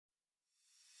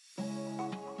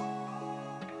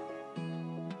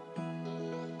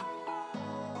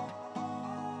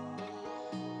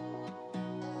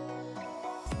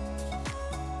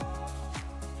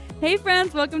Hey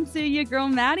friends, welcome to Ya Girl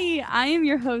Maddie. I am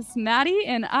your host Maddie,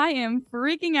 and I am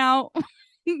freaking out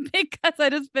because I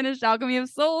just finished Alchemy of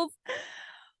Souls.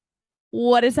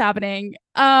 What is happening?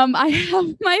 I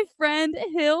have my friend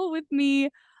Hil with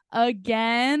me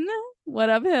again.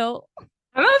 What up, Hil?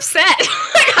 I'm upset.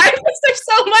 There's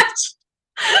so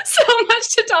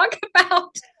much to talk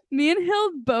about. Me and Hil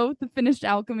both finished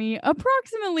Alchemy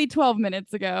approximately 12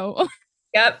 minutes ago.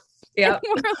 Yep. And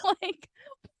we're like,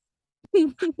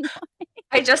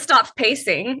 I just stopped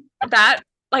pacing.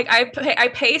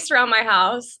 I paced around my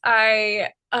house. I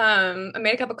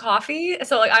made a cup of coffee,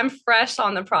 so like I'm fresh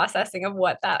on the processing of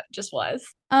what that just was.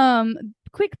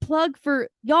 Quick plug for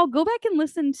y'all, go back and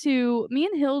listen to me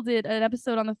and Hil did an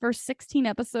episode on the first 16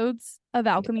 episodes of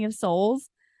Alchemy of Souls.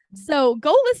 So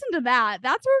go listen to that.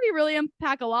 That's where we really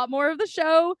unpack a lot more of the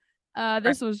show.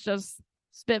 This was just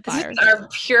spitfire. This is our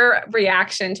pure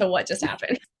reaction to what just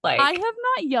happened. Like, I have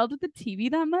not yelled at the TV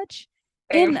that much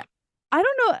in, I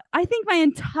don't know, I think my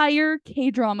entire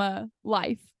K-drama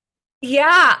life.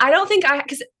 Yeah, I don't think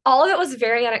because all of it was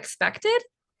very unexpected.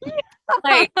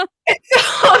 Like, so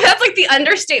that's like the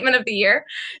understatement of the year.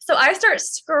 So I start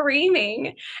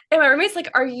screaming, and my roommate's like,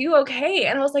 "Are you okay?"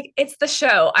 And I was like, "It's the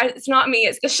show. It's not me.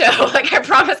 It's the show. Like, I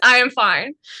promise, I am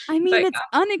fine." I mean, it's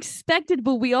unexpected,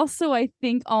 but we also, I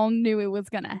think, all knew it was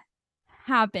gonna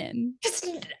happen. Just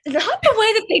not the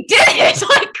way that they did it.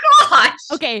 Like, gosh.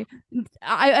 Okay,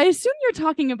 I assume you're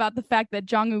talking about the fact that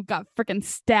Jang Uk got freaking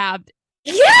stabbed.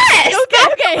 Yes.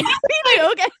 Okay.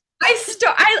 Okay.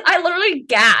 I literally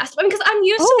gasped because I'm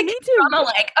used to the drama,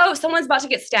 like, oh, someone's about to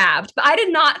get stabbed, but I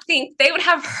did not think they would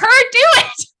have her do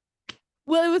it.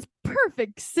 Well, it was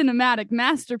perfect cinematic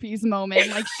masterpiece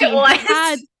moment. Like she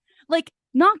had, like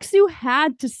Naksu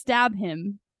had to stab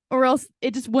him, or else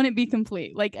it just wouldn't be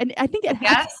complete. Like, and I think it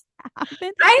had to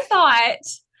happen. I thought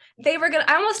they were gonna.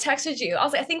 I almost texted you. I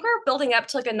was like, I think we're building up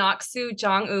to like a Naksu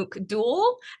Jang Uk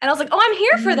duel, and I was like, oh, I'm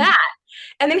here for that.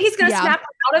 And then he's gonna snap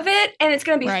out of it, and it's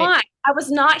gonna be fine. I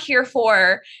was not here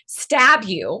for stab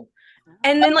you,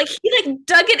 and then like he like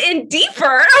dug it in deeper.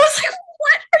 I was like,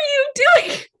 what are you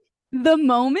doing? The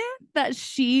moment that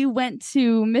she went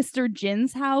to Mr.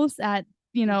 Jin's house at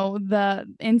the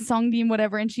in Songdim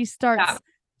whatever, and she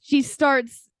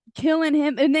starts killing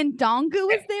him, and then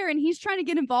Donggu is there, and he's trying to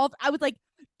get involved. I was like,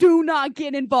 do not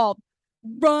get involved,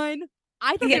 run.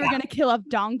 I thought they were going to kill off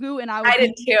Donggu, and I was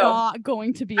not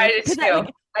going to be. I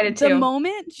did too. The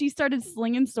moment she started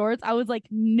slinging swords, I was like,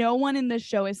 no one in this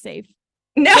show is safe.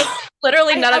 No,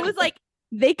 literally none. I was like,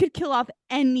 they could kill off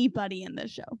anybody in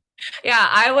this show. Yeah,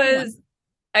 I was.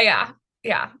 Yeah.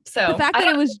 So the fact that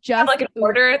it was just like an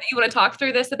order that you want to talk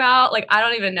through this about, like, I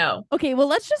don't even know. Okay, well,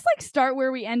 let's just like start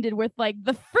where we ended with like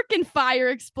the freaking fire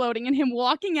exploding and him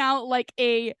walking out like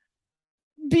a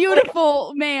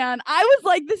beautiful man. I was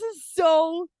like, this is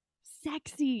so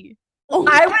sexy.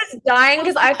 I was dying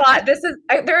because I thought this is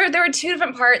there were two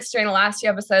different parts during the last two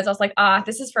episodes. I was like,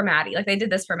 this is for Maddie. Like, they did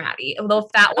this for Maddie. Although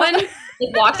if that one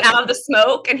he walked out of the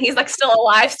smoke and he's like still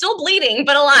alive, still bleeding,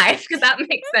 but alive, because that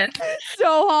makes sense.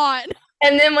 So hot.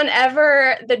 And then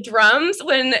whenever the drums,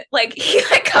 when like he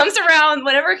like comes around,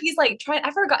 whenever he's like trying,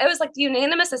 I forgot, it was like the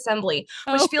unanimous assembly,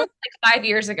 which feels like 5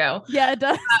 years ago. Yeah, it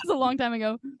does. It's a long time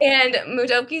ago. And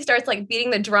Mu-deok starts like beating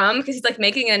the drum because he's like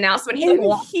making an announcement. He's like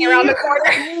walking around the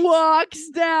corner, walks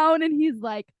down, and he's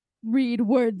like, "Read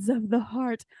words of the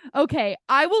heart." Okay,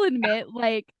 I will admit,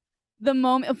 like the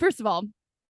moment. First of all,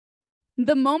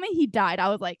 the moment he died, I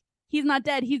was like, "He's not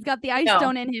dead. He's got the ice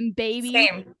stone in him, baby."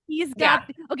 Same. He's got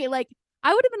okay, like.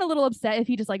 I would have been a little upset if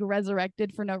he just like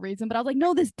resurrected for no reason, but I was like,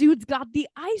 no, this dude's got the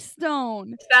ice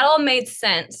stone. That all made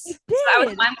sense. So I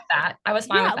was fine with that. I was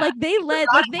fine with that. Like they let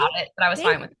but I was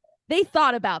fine with it. They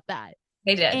thought about that.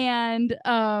 They did. And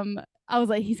I was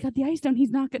like, he's got the ice stone.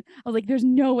 He's not gonna. I was like, there's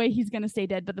no way he's gonna stay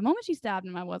dead. But the moment she stabbed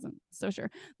him, I wasn't so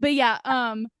sure. But yeah,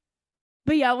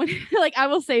 when like I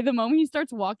will say the moment he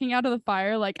starts walking out of the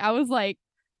fire, like I was like,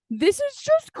 this is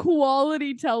just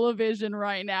quality television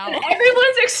right now. And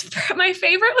everyone's my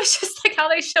favorite was just like how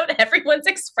they showed everyone's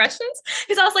expressions,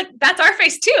 because I was like, that's our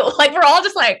face too. Like, we're all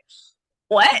just like,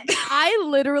 what? I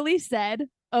literally said,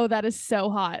 oh, that is so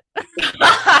hot.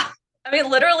 I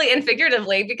mean, literally and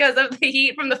figuratively, because of the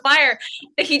heat from the fire,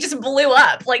 he just blew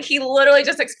up. Like, he literally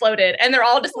just exploded, and they're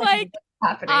all just like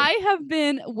happening. I have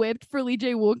been whipped for Lee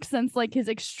Jae-wook since like his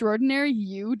Extraordinary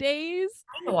You days.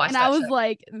 And I was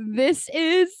like,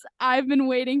 I've been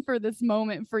waiting for this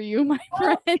moment for you, my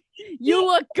friend. You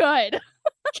look good.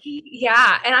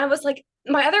 Yeah. And I was like,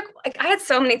 I had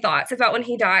so many thoughts about when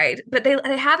he died, but they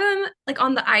have him like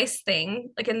on the ice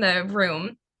thing, like in the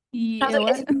room. I was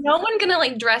like, is no one gonna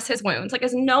like dress his wounds? Like,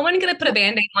 is no one gonna put a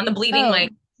band-aid on the bleeding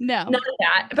like No. None of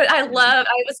that. But I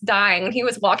was dying when he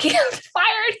was walking out of the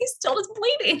fire and he still was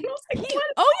bleeding. I was like, what?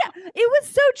 Oh yeah, it was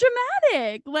so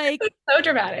dramatic. Like, it was so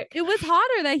dramatic. It was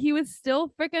hotter that he was still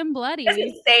freaking bloody. He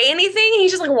doesn't say anything.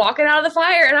 He's just like walking out of the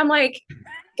fire, and I'm like,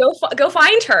 go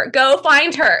find her. Go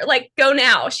find her. Like, go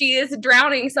now. She is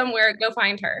drowning somewhere. Go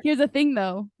find her. Here's the thing,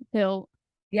 though, Hil.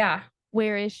 Yeah.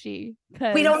 Where is she?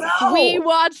 We don't know. We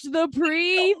watched the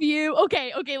preview.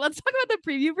 Okay. Let's talk about the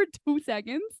preview for 2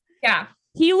 seconds. Yeah.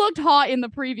 He looked hot in the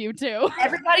preview too.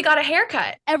 Everybody got a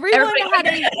haircut.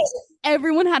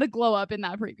 Everyone had a glow up in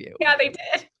that preview. Yeah, they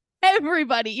did.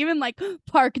 Everybody, even like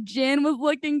Park Jin was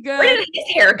looking good. Where did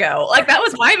his hair go? Like, that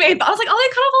was my main. I was like, oh,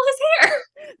 they cut off all his hair.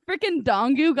 Freaking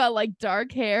Donggu got like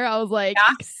dark hair. I was like,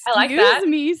 yeah, excuse I like that.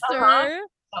 me, sir.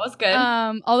 That was good.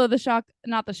 Although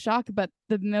not the shock, but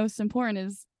the most important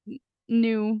is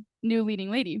new leading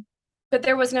lady. But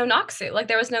there was no Naksu. Like,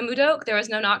 there was no Mu-deok. There was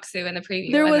no Naksu in the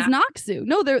preview. There was Naksu.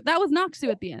 No, that was Naksu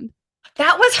at the end.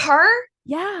 That was her?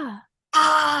 Yeah.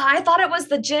 I thought it was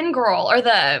the Jin girl or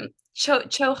the Cho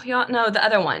Hyun. No, the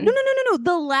other one. No.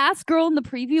 The last girl in the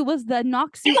preview was the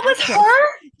Naksu. It was her?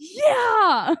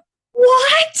 Yeah.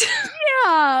 What?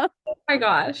 Yeah. Oh my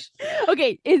gosh.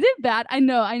 Okay, is it bad? I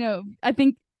know. I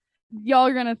think y'all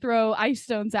are gonna throw ice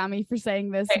stones at me for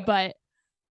saying this, but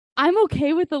I'm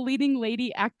okay with the leading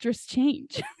lady actress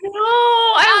change. No,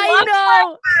 I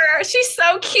know her. She's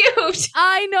so cute.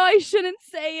 I know I shouldn't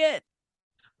say it,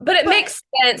 but it makes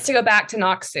sense to go back to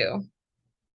Naksu.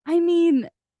 I mean,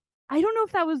 I don't know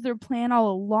if that was their plan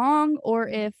all along, or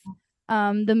if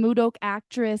the Mu-deok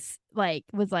actress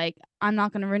was like, I'm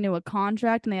not going to renew a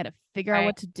contract, and they had to figure out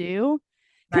what to do.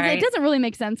 Because it doesn't really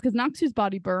make sense, because Naksu's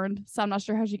body burned, so I'm not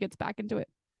sure how she gets back into it.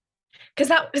 Because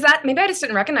that maybe I just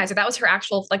didn't recognize it. That was her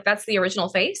actual, that's the original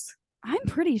face. I'm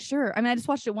pretty sure. I mean, I just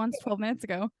watched it once 12 minutes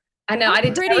ago. I know.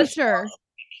 I'm pretty sure.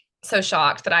 So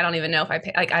shocked that I don't even know if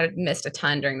I missed a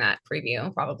ton during that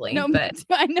preview, probably. No, but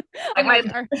I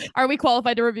know. Are we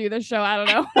qualified to review this show? I don't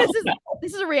know.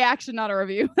 This is a reaction, not a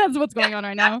review. That's what's going on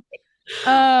right now.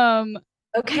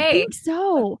 Okay. I think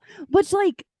so. But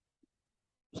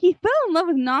he fell in love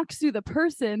with Naksu, the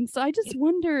person. So I just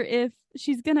wonder if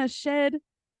she's gonna shed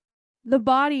the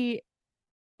body,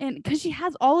 and because she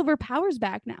has all of her powers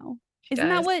back now. Isn't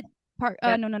that what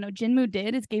no Jinmu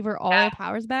did? Is gave her all her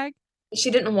powers back. She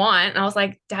didn't want, and I was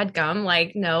like,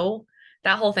 dadgum, no,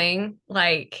 that whole thing,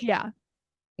 yeah.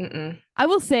 I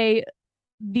will say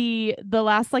the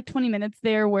last 20 minutes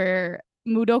there where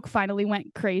Mu-deok finally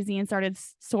went crazy and started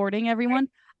sorting everyone.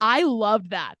 I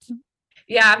loved that.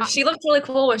 Yeah, she looked really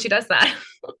cool when she does that.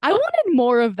 I wanted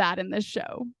more of that in this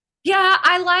show. Yeah,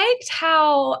 I liked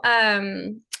how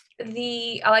I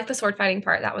like the sword fighting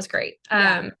part. That was great.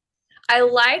 Yeah.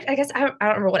 I guess I don't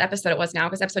remember what episode it was now,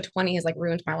 because episode 20 has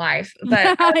ruined my life.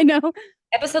 But I know.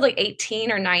 Episode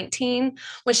 18 or 19,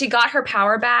 when she got her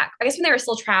power back, I guess when they were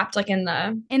still trapped in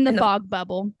the fog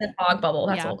bubble. The fog bubble,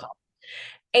 that's what we'll call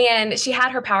it. And she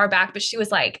had her power back, but she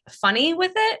was funny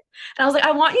with it. And I was like,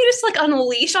 I want you to just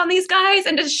unleash on these guys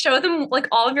and just show them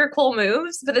all of your cool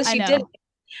moves. But then she did.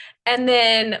 And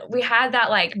then we had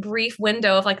that brief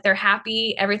window of they're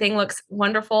happy, everything looks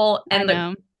wonderful, and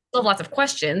still have lots of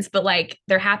questions, but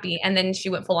they're happy. And then she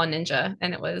went full on ninja,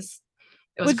 and it was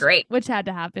great, which had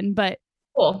to happen. But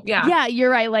cool, yeah,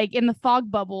 you're right. In the fog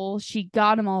bubble, she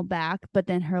got them all back, but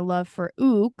then her love for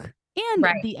Uk and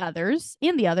the others,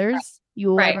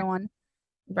 everyone,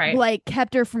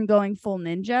 kept her from going full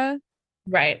ninja.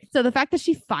 Right. So the fact that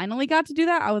she finally got to do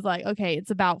that, I was like, okay,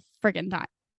 it's about friggin' time.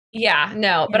 Yeah,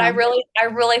 no, but I really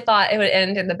thought it would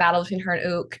end in the battle between her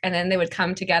and Uk, and then they would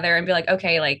come together and be like,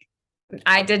 okay,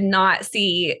 I did not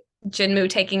see Jinmu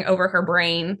taking over her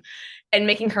brain and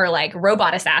making her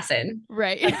robot assassin.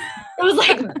 Right. It was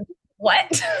what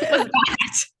was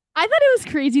that? I thought it was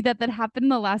crazy that happened in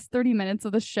the last 30 minutes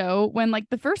of the show, when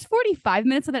the first 45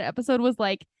 minutes of that episode was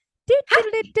it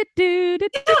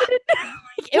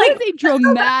was a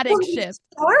dramatic shift.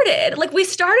 We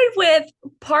started with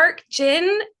Park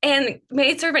Jin and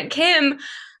maidservant Kim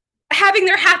having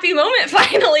their happy moment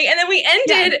finally, and then we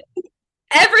ended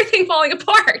everything falling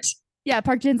apart. Yeah,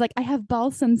 Park Jin's I have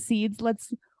balsam seeds,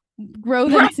 let's grow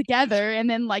them together, and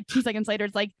then 2 seconds later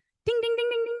it's ding ding ding ding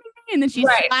ding ding, and then she's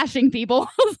slashing people.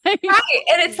 And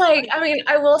it's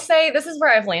I will say, this is where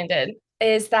I've landed,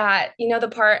 is that, the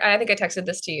part, I think I texted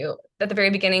this to you at the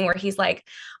very beginning, where he's I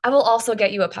will also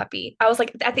get you a puppy. I was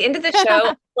at the end of the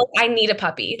show, I need a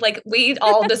puppy. We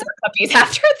all deserve puppies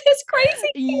after this crazy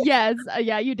thing. Yes.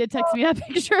 Yeah, you did text me that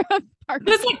picture of Park.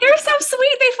 It's they're so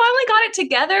sweet. They finally got it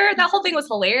together. That whole thing was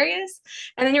hilarious.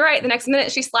 And then you're right, the next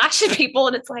minute she's slashing people,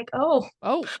 and it's oh,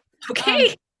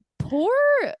 okay. poor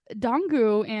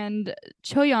Donggu and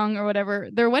Choyoung or whatever,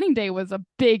 their wedding day was a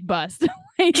big bust.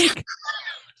 Like,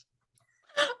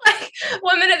 like,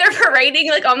 one minute they're parading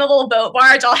like on the little boat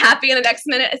barge all happy, and the next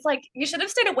minute it's like, you should have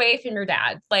stayed away from your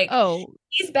dad. Like, oh,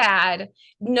 he's bad.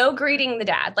 No greeting the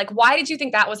dad. Like, why did you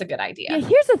think that was a good idea? Yeah,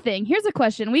 here's the thing. Here's a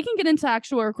question. We can get into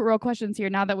actual real questions here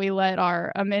now that we let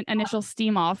our initial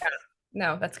steam off. Yeah.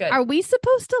 No, that's good. Are we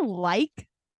supposed to like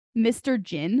Mr.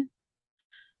 Jin?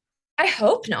 I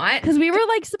hope not. Because we were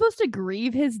like supposed to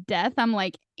grieve his death. I'm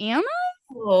like, am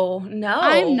I? Oh, no.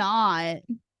 I'm not.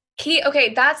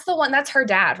 Okay, that's the one. That's her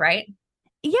dad, right?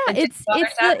 Yeah, it's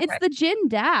the Jin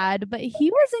dad, but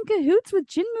he was in cahoots with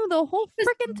Jinmu the whole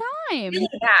freaking time. Really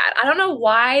bad. I don't know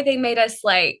why they made us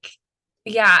like.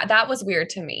 Yeah, that was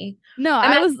weird to me. No,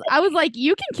 I was like,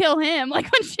 you can kill him.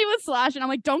 Like when she was slashing, I'm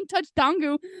like, don't touch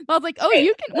Donggu. But I was like, oh,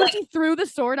 you can. When she threw the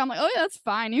sword, I'm like, oh yeah, that's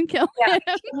fine. You can kill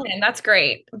him. That's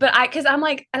great. But because I'm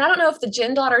like, and I don't know if the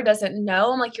Jin daughter doesn't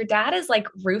know. I'm like, your dad is like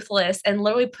ruthless and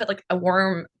literally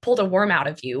pulled a worm out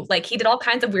of you. Like he did all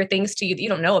kinds of weird things to you that you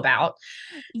don't know about.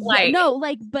 Like no,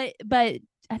 like but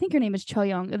I think her name is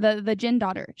Choyoung, the Jin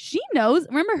daughter. She knows.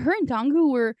 Remember, her and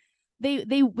Donggu were they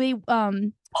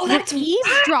that's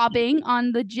eavesdropping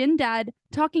on the Jin dad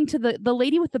talking to the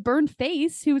lady with the burned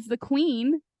face who's the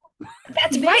queen.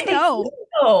 That's right. They know.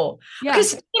 Yeah,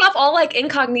 because she went off all like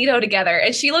incognito together,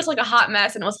 and she looked like a hot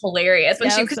mess, and it was hilarious.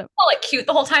 But she was all like cute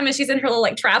the whole time, and she's in her little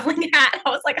like traveling hat. I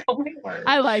was like, oh my word.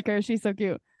 I like her. She's so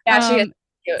cute. Yeah, she is.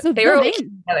 So they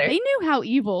knew how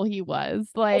evil he was.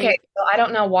 Like, okay, so I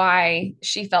don't know why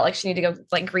she felt like she needed to go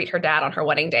like greet her dad on her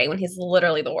wedding day when he's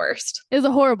literally the worst. It was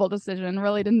a horrible decision.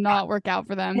 Really did not work out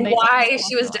for them. Why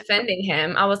she was defending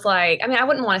him? I was like, I mean, I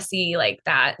wouldn't want to see like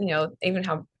that. You know, even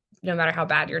no matter how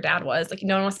bad your dad was, like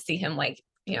no one wants to see him like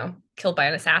killed by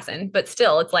an assassin. But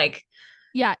still, it's like,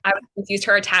 yeah, I was confused.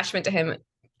 Her attachment to him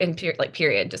in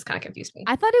period just kind of confused me.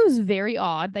 I thought it was very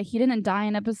odd that he didn't die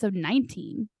in episode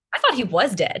 19. I thought he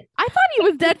was dead. I thought he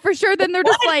was dead for sure. Then they're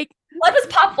just like, blood was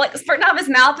popped like spurting out of his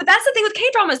mouth. But that's the thing with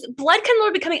K-dramas. Blood can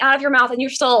literally be coming out of your mouth and you're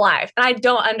still alive. And I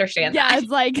don't understand that. Yeah, it's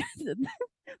like,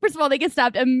 first of all, they get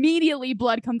stabbed. Immediately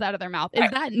blood comes out of their mouth.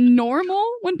 Is that normal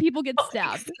when people get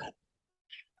stabbed?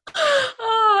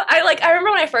 I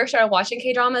remember when I first started watching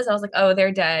K-dramas, I was like, oh,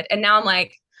 they're dead. And now I'm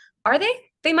like, are they?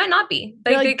 They might not be.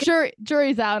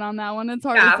 Jury's out on that one. It's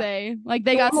hard to say. Like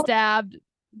they got stabbed,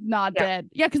 not dead.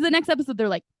 Yeah, because the next episode, they're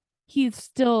like, he's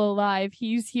still alive.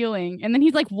 He's healing. And then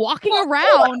he's like walking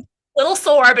around. Little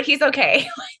sore, but he's okay.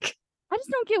 Like, I just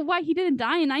don't get why he didn't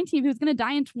die in 19 if he was going to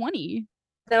die in 20.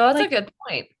 No, that's a good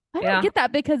point. I don't get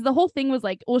that because the whole thing was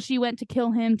like, well, she went to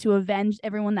kill him to avenge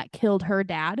everyone that killed her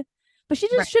dad. But she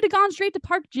just should have gone straight to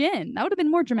Park Jin. That would have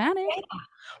been more dramatic. Yeah.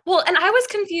 Well, and I was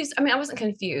confused. I mean, I wasn't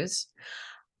confused.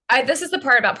 This is the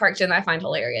part about Park Jin that I find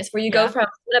hilarious, where you go from,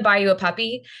 I'm going to buy you a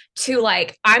puppy to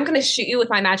like, I'm going to shoot you with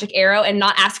my magic arrow and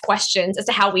not ask questions as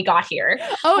to how we got here.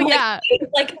 Oh, yeah.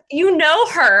 Like, you know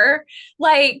her.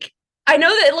 Like, I know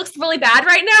that it looks really bad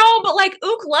right now, but like,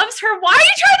 Uk loves her. Why are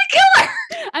you trying to kill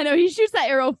her? I know. He shoots that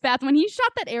arrow fast. When he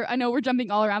shot that arrow, I know we're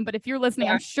jumping all around, but if you're listening,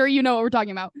 I'm sure you know what we're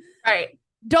talking about. Right.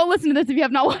 Don't listen to this if you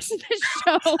have not watched this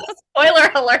show.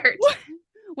 Spoiler alert.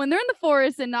 When they're in the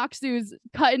forest and Naksu's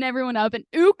cutting everyone up and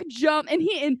Uk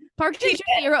and Park Jin shoots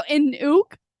the arrow and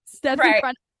Uk steps in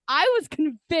front. I was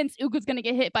convinced Uk was going to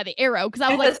get hit by the arrow because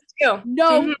I was like,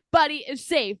 nobody is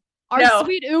safe. Our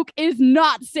sweet Uk is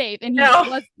not safe. And he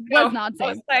was not safe.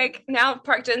 I was like, now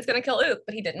Park Jin's going to kill Uk,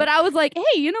 but he didn't. But I was like,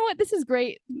 hey, you know what? This is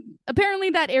great. Apparently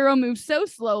that arrow moves so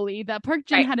slowly that Park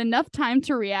Jin had enough time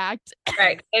to react.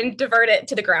 Right. And divert it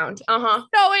to the ground. Uh-huh.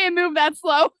 No way it moved that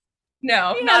slow.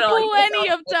 No, he not only plenty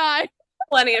of time.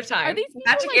 Plenty of time.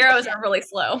 Magic arrows are really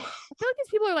slow. I feel like these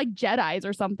people are like Jedis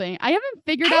or something. I haven't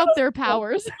figured out their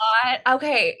powers.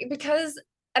 Okay, because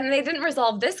they didn't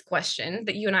resolve this question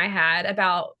that you and I had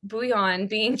about Booyeon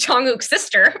being Jang Uk's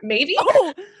sister. Maybe.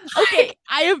 Oh, okay.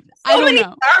 I don't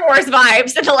know. Star Wars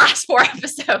vibes in the last 4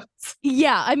 episodes.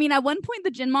 Yeah, I mean, at one point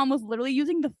the Jin mom was literally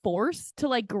using the Force to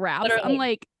like grab. I'm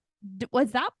like,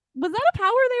 was that a power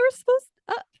they were supposed?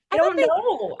 I don't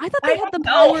know. I thought they had the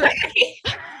power.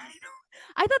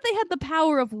 I thought they had the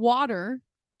power of water,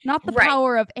 not the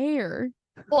power of air.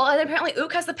 Well, and apparently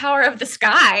Uk has the power of the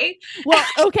sky. Well,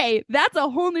 okay, that's a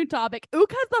whole new topic. Uk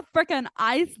has the freaking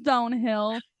ice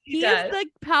downhill. He has the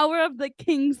power of the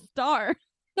king star.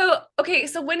 So, okay,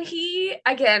 so when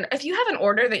again, if you have an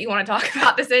order that you want to talk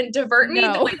about this in, divert me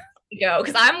the way to go,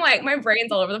 because I'm like, my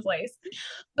brain's all over the place.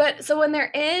 But so when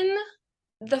they're in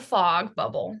the fog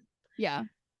bubble. Yeah.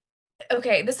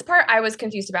 Okay, this part I was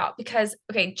confused about because,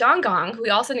 Jang Gong, who we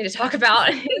also need to talk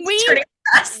about,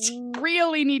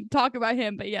 really need to talk about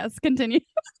him, but yes, continue.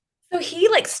 So he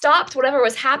like stopped whatever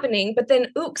was happening, but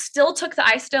then Uk still took the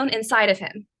ice stone inside of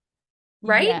him.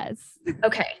 Right? Yes.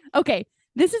 Okay. Okay.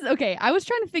 This is okay. I was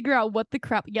trying to figure out what the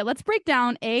crap. Yeah, let's break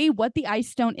down A, what the ice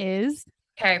stone is.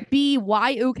 Okay. B,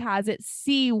 why Uk has it.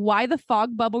 C, why the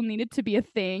fog bubble needed to be a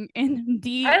thing. And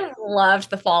D, I loved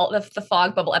the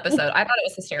fog bubble episode. I thought it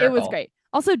was hysterical. It was great.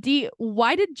 Also, D,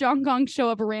 why did Jang Uk show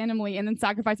up randomly and then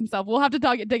sacrifice himself? We'll have to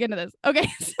dig into this. Okay.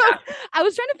 So I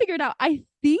was trying to figure it out. I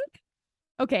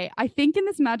think in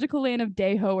this magical land of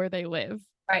Daeho where they live.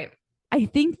 Right. I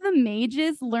think the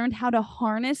mages learned how to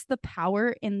harness the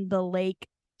power in the lake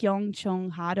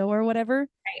Gyeongcheong-hado or whatever.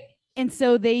 Right. And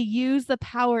so they use the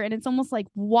power, and it's almost like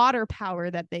water power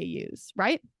that they use,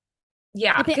 right?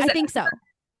 Yeah. I think so.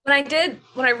 When I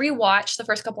rewatched the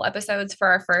first couple episodes for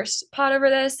our first pod over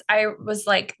this, I was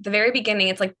like, the very beginning,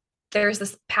 it's like there's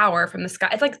this power from the sky.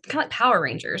 It's like kind of like Power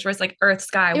Rangers, where it's like earth,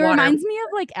 sky, water. It reminds me of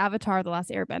like Avatar: The Last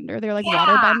Airbender. They're like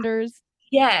water benders.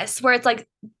 Yes, where it's like,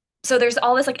 so there's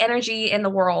all this like energy in the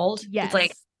world. Yes. It's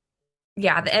like,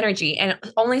 yeah, the energy, and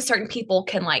only certain people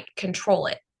can like control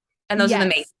it, and those are the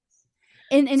mages.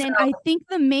 And I think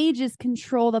the mages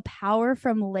control the power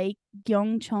from Lake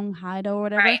Gyeongcheong-hado or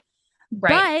whatever.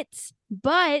 Right.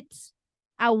 But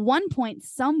at one point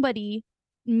somebody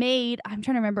made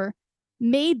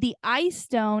the ice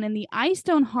stone, and the ice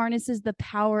stone harnesses the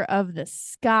power of the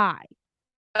sky.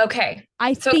 Okay.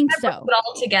 I think so. Put it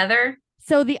all together.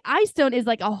 So the ice stone is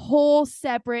like a whole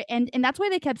separate, and that's why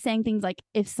they kept saying things like,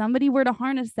 if somebody were to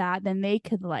harness that, then they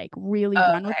could like really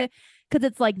run with it. Because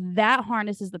it's like that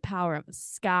harnesses the power of the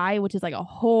sky, which is like a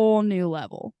whole new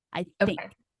level, I think.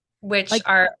 Which like,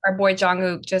 our boy Jang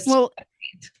Uk just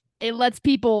it lets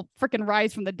people freaking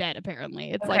rise from the dead,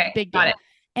 apparently. It's like a big deal.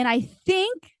 And I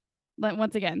think,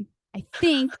 once again,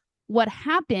 what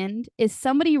happened is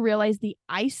somebody realized the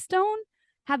ice stone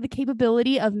had the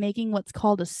capability of making what's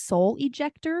called a soul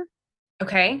ejector.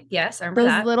 Okay. Yes, I remember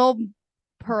those little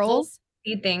pearls.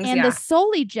 Things, and the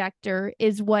soul ejector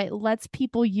is what lets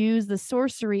people use the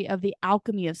sorcery of the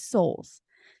Alchemy of Souls.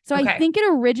 So I think it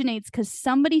originates because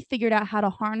somebody figured out how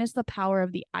to harness the power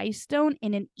of the ice stone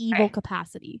in an evil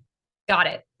capacity. Got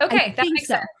it. Okay, that makes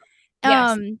sense.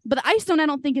 Yes. But the ice stone I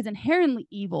don't think is inherently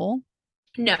evil.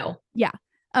 No. Yeah.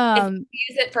 Use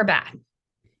it for bad.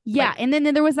 Yeah, like, and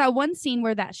then there was that one scene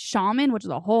where that shaman, which is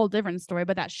a whole different story,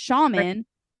 but that shaman,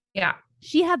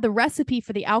 she had the recipe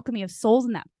for the Alchemy of Souls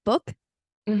in that book.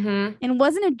 Mm-hmm. And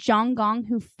wasn't it Jang Uk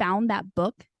who found that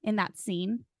book in that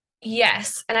scene?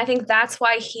 Yes. And I think that's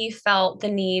why he felt the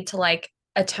need to like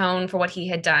atone for what he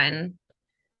had done.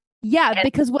 Yeah,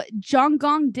 because what Jang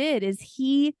Uk did is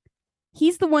he's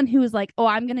the one who was like, oh,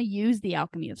 I'm going to use the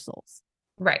Alchemy of Souls.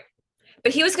 Right.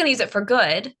 But he was going to use it for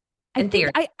good in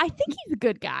theory. I think he's a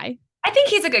good guy. I think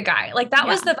he's a good guy. Like that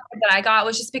was the vibe that I got,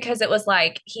 was just because it was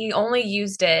like he only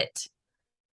used it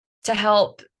to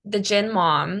help the Jin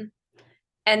mom.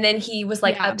 And then he was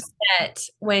like upset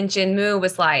when Jinmu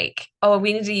was like, oh,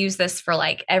 we need to use this for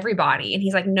like everybody. And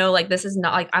he's like, no, like this is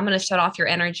not like, I'm going to shut off your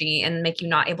energy and make you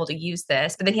not able to use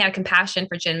this. But then he had compassion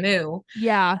for Jinmu.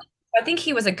 Yeah. I think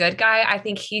he was a good guy. I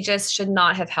think he just should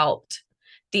not have helped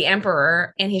the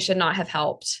emperor, and he should not have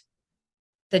helped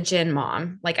the Jin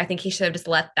mom. Like, I think he should have just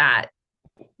let that.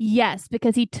 Yes,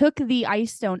 because he took the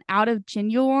ice stone out of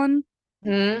Jinyeon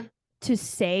to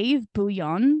save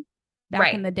Booyeon.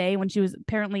 Back in the day when she was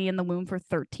apparently in the womb for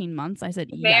 13 months. I said,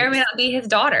 may or may not be his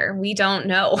daughter. We don't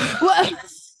know. Right.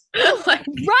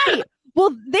 Well,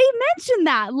 they mentioned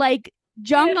that. Like,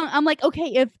 Jang Uk, I'm like,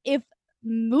 okay, if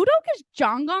Mu-deok is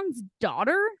Jang Uk's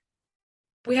daughter,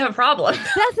 we have a problem.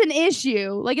 That's an issue.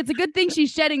 Like, it's a good thing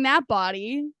she's shedding that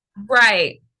body.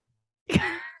 Right.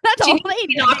 That's all they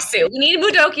need. Naksu. We need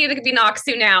Mu-deok to be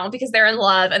Naksu now because they're in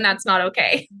love, and that's not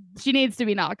okay. She needs to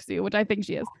be Naksu, which I think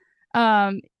she is.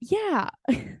 Yeah.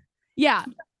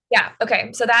 Okay,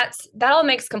 so that all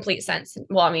makes complete sense.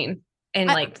 Well, I mean, in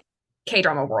like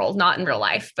K-drama world, not in real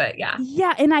life, but yeah.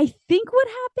 And I think what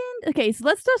happened, okay, so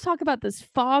let's just talk about this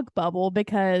fog bubble,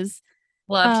 because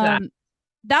loved that.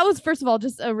 That was, first of all,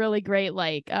 just a really great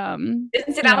like didn't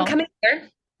see that one coming here.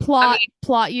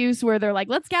 Plot use where they're like,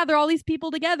 let's gather all these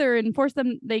people together and force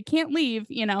them, they can't leave,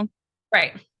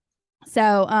 right. So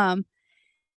a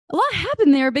lot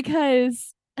happened there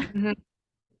because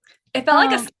it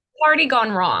felt like a party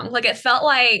gone wrong. Like, it felt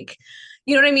like,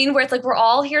 you know what I mean? Where it's like, we're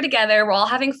all here together. We're all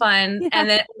having fun. And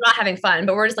then we're not having fun,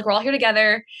 but we're just like, we're all here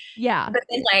together. Yeah. But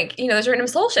then like, there's a random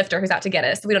soul shifter who's out to get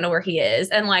us. We don't know where he is.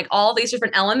 And like all these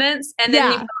different elements. And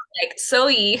then you've got like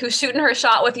Soyi who's shooting her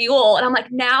shot with Yul. And I'm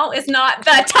like, now is not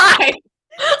the time.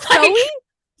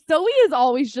 Zoe is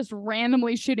always just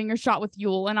randomly shooting her shot with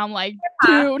Yul, and I'm like,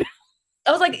 dude.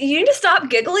 I was like, you need to stop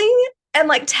giggling and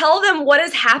like tell them what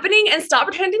is happening and stop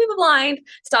pretending to be blind,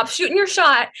 stop shooting your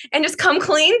shot, and just come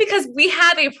clean because we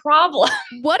have a problem.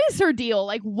 What is her deal?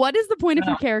 Like, what is the point of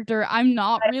her character? I'm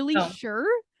not really sure.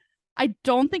 I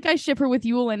don't think I ship her with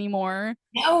Yul anymore.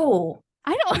 No.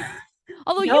 I don't.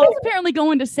 Although Yul's apparently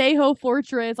going to Seiho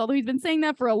Fortress, although he's been saying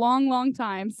that for a long, long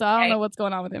time. So I don't know what's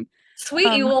going on with him. Sweet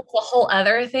Yul's a whole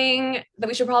other thing that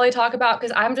we should probably talk about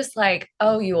because I'm just like,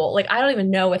 oh, Yul. Like, I don't even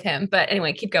know with him. But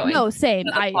anyway, keep going. No, same.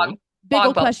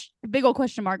 Big old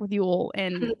question mark with Yul.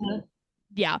 And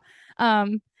yeah.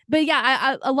 But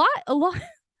yeah, a lot.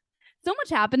 So much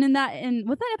happened in that. And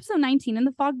was that episode 19 in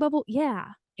the fog bubble? Yeah.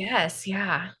 Yes,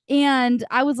 yeah. And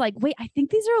I was like, wait, I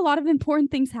think these are a lot of important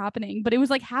things happening, but it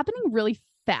was like happening really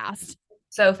fast.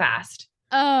 So fast.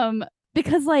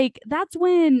 Because like that's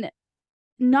when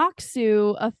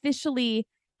Naksu officially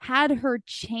had her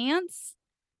chance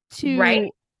to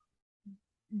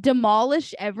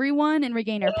demolish everyone and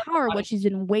regain her power, which she's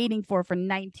been waiting for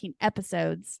 19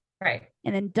 episodes. Right.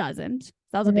 And then doesn't. So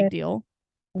that was a big deal.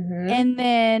 And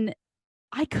then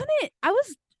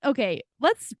okay,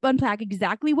 let's unpack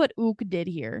exactly what Uk did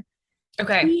here.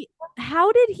 Okay.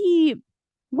 What did he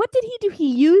do?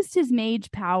 He used his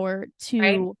mage power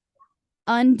to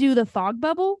undo the fog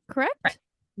bubble, correct?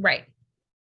 Right.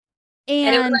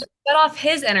 And it would like set off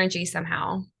his energy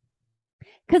somehow.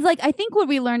 Because like I think what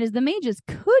we learned is the mages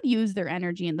could use their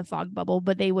energy in the fog bubble,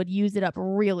 but they would use it up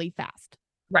really fast.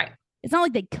 Right. It's not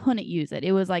like they couldn't use it.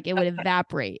 It was like it would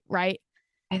evaporate, right?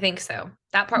 I think so.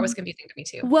 That part was confusing to me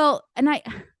too. Well, and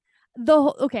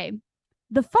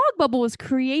the fog bubble was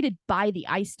created by the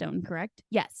ice stone, correct?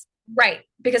 Yes. Right.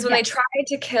 Because when they tried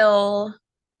to kill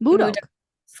Mu-deok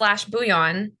 /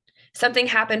 Bouillon, something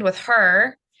happened with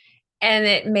her and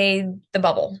it made the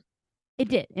bubble. It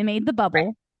did. It made the bubble.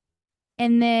 Right.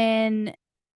 And then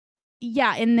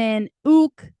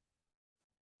Uk.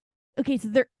 Okay, so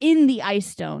they're in the ice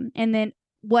stone. And then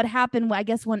what happened, I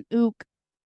guess, when Uk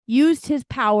used his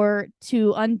power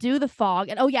to undo the fog.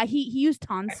 And he used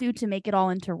Tansu to make it all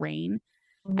into rain.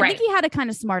 Right. I think he had a kind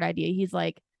of smart idea. He's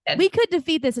like, we could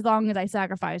defeat this as long as I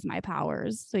sacrifice my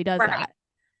powers. So he does that.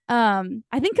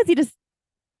 I think because he just,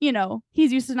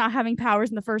 he's used to not having powers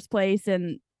in the first place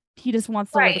and he just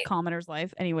wants to live a commoner's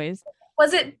life. Anyways.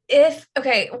 Was it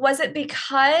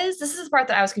because this is the part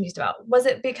that I was confused about. Was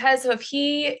it because if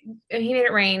he made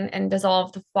it rain and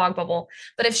dissolved the fog bubble,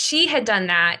 but if she had done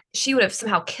that, she would have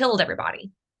somehow killed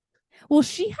everybody. Well,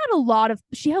 she had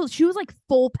she was like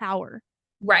full power.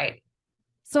 Right.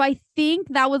 So I think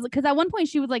that was because at one point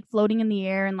she was like floating in the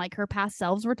air and like her past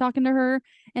selves were talking to her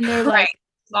and they're like,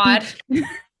 God.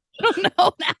 I don't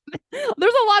know.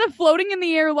 There's a lot of floating in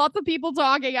the air, lots of people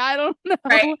talking. I don't know.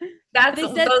 Right.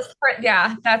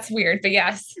 That's weird, but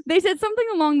yes. They said something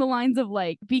along the lines of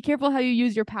like, be careful how you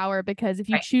use your power because if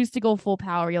you choose to go full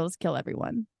power, you'll just kill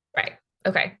everyone. Right.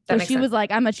 Okay. So she was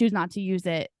like, I'm gonna choose not to use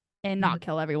it and not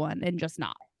kill everyone and just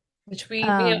not. Which we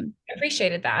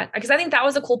appreciated that because I think that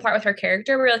was a cool part with her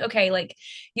character. We were like, okay, like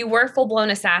you were full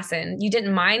blown assassin. You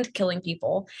didn't mind killing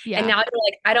people. Yeah. And now you're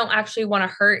like, I don't actually want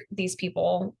to hurt these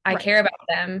people. I care about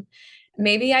them.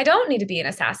 Maybe I don't need to be an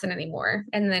assassin anymore.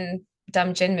 And then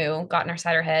dumb Jinmu got in her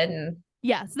side of her head. And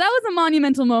yeah, so that was a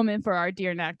monumental moment for our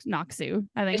dear Naksu.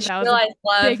 I think that was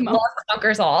big moment. Love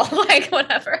conquers all. Like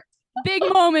whatever. Big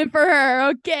moment for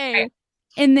her. Okay. Right.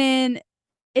 And then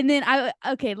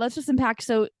let's just unpack.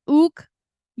 So Uk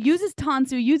uses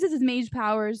Tansu, uses his mage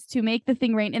powers to make the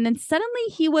thing rain, and then suddenly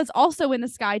he was also in the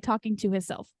sky talking to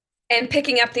himself. And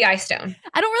picking up the ice stone.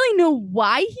 I don't really know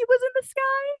why he was in the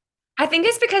sky. I think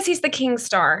it's because he's the King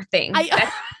Star thing. I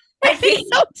think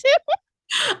so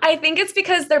too. I think it's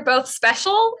because they're both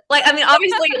special. Like, I mean,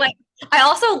 obviously, like, I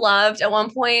also loved at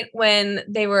one point when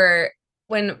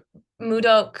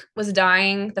Mu-deok was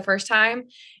dying the first time.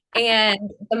 And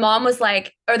the mom was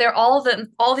like, all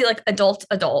the like adults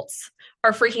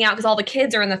are freaking out because all the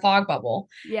kids are in the fog bubble.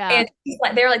 Yeah. And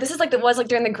they're like, this is like it was like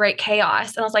during the Great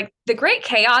Chaos. And I was like, the Great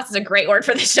Chaos is a great word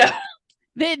for the show.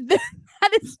 Should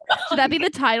that be the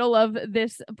title of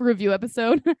this review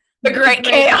episode? The Great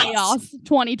Chaos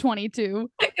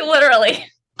 2022. Literally.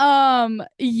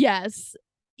 Yes.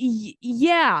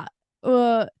 Yeah.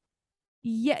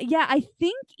 Yeah, I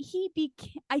think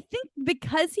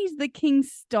because he's the King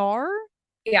Star.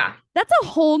 Yeah. That's a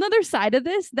whole nother side of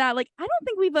this that like I don't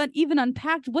think we've even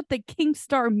unpacked what the King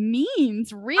Star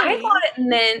means, really. I thought it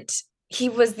meant he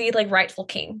was the like rightful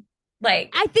king.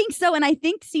 Like I think so, and I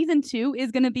think season 2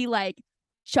 is gonna be like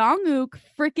Jang Uk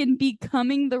freaking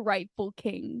becoming the rightful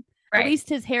king. Right. At least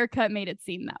his haircut made it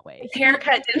seem that way. His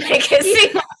haircut didn't make it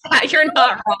seem like You're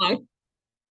not wrong.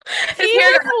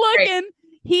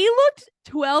 He looked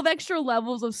 12 extra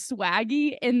levels of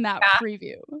swaggy in that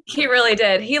preview. He really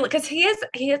did. Because he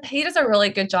does a really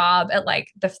good job at like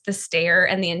the stare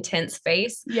and the intense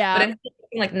face. Yeah. But it's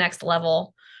like next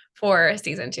level for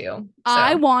season 2. So.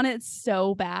 I want it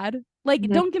so bad. Like,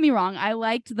 don't get me wrong. I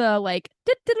liked the like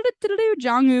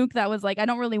Jang Uk that was like, I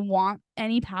don't really want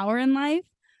any power in life.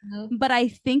 But I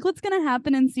think what's gonna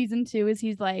happen in season 2 is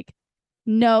he's like,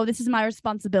 no, this is my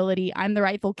responsibility. I'm the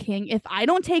rightful king. If I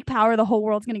don't take power, the whole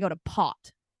world's gonna go to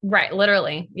pot. Right,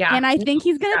 literally. Yeah. And I think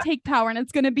he's gonna take power and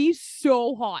it's gonna be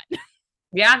so hot.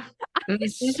 Yeah. I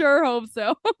sure hope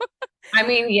so. I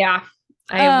mean, yeah.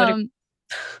 I would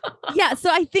yeah, so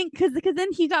I think because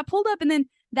then he got pulled up and then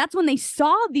that's when they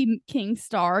saw the King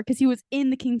Star because he was in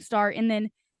the King Star and then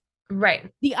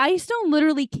the Ice Stone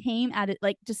literally came at it,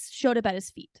 like just showed up at his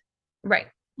feet. Right.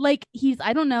 Like he's,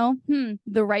 I don't know,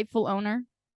 the rightful owner.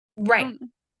 Right.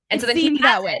 And so then he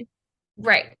that way.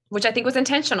 Right. Which I think was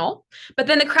intentional. But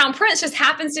then the Crown Prince just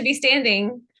happens to be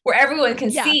standing where everyone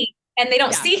can see and they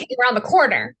don't see him around the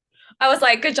corner. I was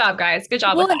like, good job, guys. Good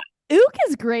job with that. Uk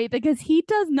is great because he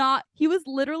was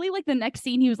literally like the next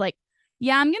scene, he was like,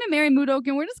 yeah, I'm going to marry Mu-deok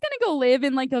and we're just going to go live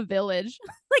in like a village.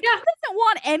 Like, he doesn't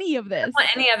want any of this. Doesn't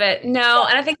want any of it. No.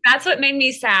 And I think that's what made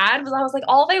me sad was I was like,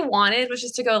 all they wanted was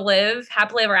just to go live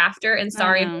happily ever after and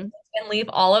and leave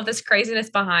all of this craziness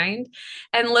behind.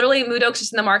 And literally Mu-deok's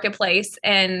just in the marketplace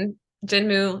and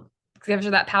Jinmu gives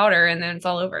her that powder and then it's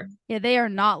all over. Yeah, they are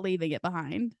not leaving it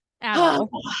behind at all.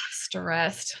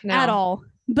 Stressed. No. At all.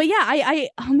 But yeah, I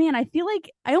feel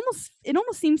like it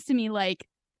almost seems to me like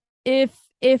if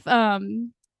this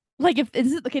kind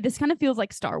of feels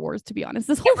like Star Wars, to be honest.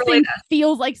 This whole thing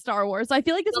feels like Star Wars. So I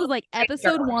feel like this was like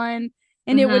episode 1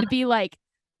 and it would be like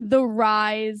the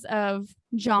rise of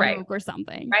Jang Uk or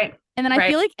something. Right. And then I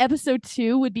feel like episode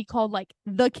 2 would be called like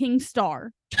The King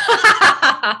Star.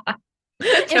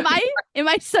 Am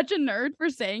I such a nerd for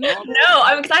saying it? No,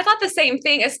 I mean, because I thought the same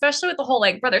thing, especially with the whole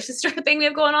like brother sister thing we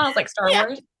have going on. It's like Star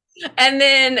Wars, and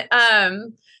then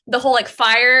the whole like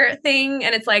fire thing,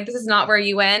 and it's like this is not where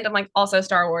you end. I'm like also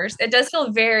Star Wars. It does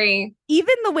feel very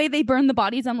even the way they burn the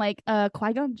bodies. I'm like,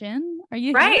 Qui-Gon Jinn, are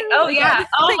you right? Here? Oh yeah.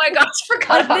 Oh my gosh,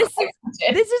 forgot about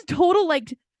this is total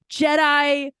like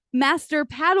Jedi Master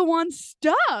Padawan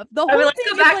stuff. The whole let's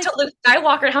go back to Luke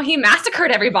Skywalker and how he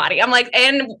massacred everybody. I'm like,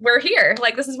 and we're here.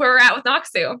 Like, this is where we're at with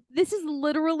Naksu. This is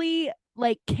literally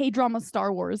like K-drama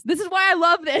Star Wars. This is why I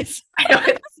love this. I know,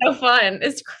 it's so fun.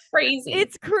 It's crazy.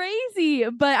 It's crazy.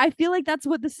 But I feel like that's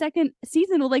what the second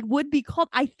season would be called.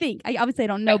 I think. I obviously I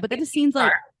don't know, but that just seems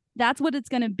like that's what it's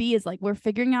gonna be, is like we're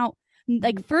figuring out,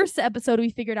 like first episode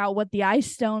we figured out what the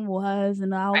Ice Stone was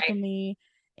and the alchemy.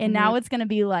 And now it's gonna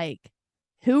be like,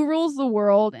 who rules the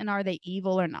world and are they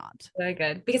evil or not? Very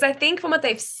good. Because I think from what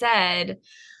they've said,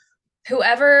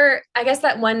 whoever, I guess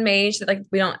that one mage that like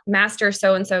we don't master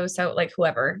so like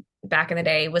whoever back in the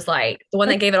day was like the one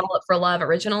that gave it all up for love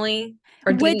originally,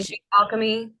 or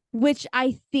alchemy. Which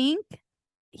I think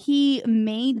he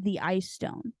made the Ice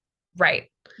Stone.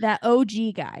 Right. That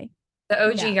OG guy. The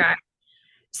OG guy.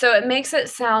 So it makes it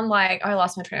sound like, I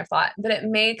lost my train of thought, but it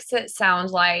makes it sound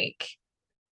like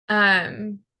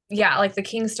like the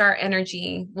King Star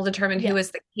energy will determine who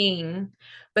is the king.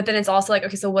 But then it's also like,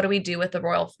 okay, so what do we do with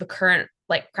the current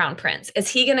like Crown Prince? Is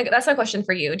he gonna that's my question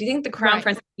for you. Do you think the Crown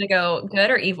Prince is gonna go good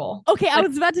or evil? Okay, I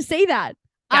was about to say that.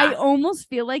 I almost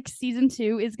feel like season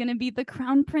 2 is gonna be the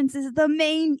Crown Prince is the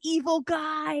main evil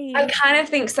guy. I kind of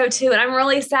think so too. And I'm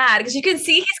really sad because you can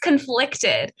see he's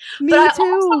conflicted. Me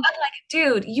too. I'm like,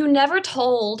 dude, you never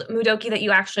told Mu-deok that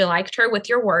you actually liked her with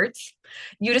your words.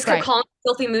 You just kept calling her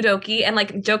filthy Mu-deok and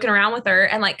like joking around with her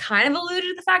and like kind of alluded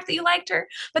to the fact that you liked her.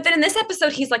 But then in this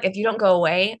episode, he's like, if you don't go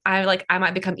away, I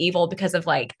might become evil because of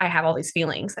like, I have all these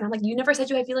feelings. And I'm like, you never said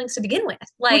you had feelings to begin with.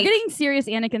 Like, we're getting serious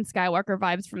Anakin Skywalker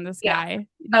vibes from this guy.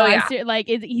 Oh yeah. Like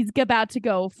he's about to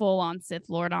go full on Sith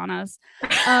Lord on us.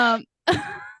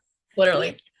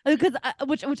 Literally. Because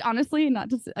which honestly, not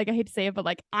to like, I hate to say it, but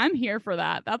like I'm here for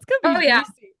that. That's gonna be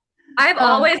juicy. I've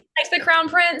always liked the Crown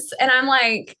Prince, and I'm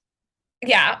like,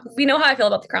 yeah, we know how I feel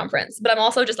about the Crown Prince, but I'm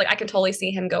also just like, I can totally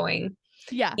see him going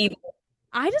evil.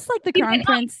 I just like the Crown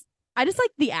Prince. I just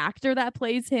like the actor that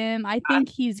plays him. I think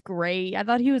he's great. I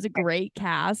thought he was a great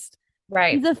cast.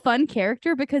 Right. He's a fun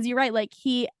character because you're right. Like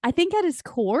I think at his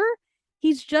core,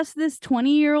 he's just this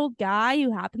 20-year-old guy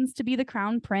who happens to be the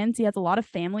Crown Prince. He has a lot of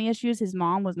family issues. His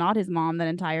mom was not his mom that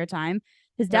entire time.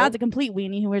 His dad's a complete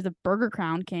weenie who wears a Burger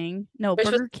King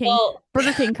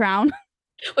crown.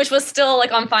 Which was still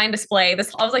like on fine display. I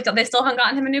was like, they still haven't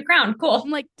gotten him a new crown. Cool. I'm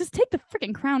like, just take the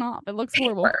freaking crown off. It looks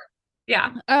horrible.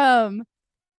 Yeah.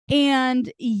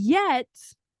 And yet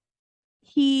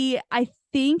he, I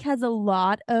think, has a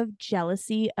lot of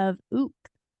jealousy of Uk.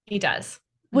 He does.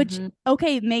 Which,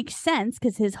 okay, makes sense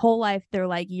because his whole life they're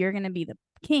like, you're going to be the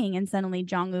king. And suddenly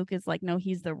Jang Uk is like, no,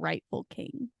 he's the rightful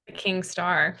king. The king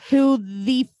star. Who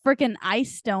the freaking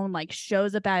ice stone like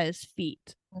shows up at his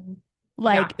feet.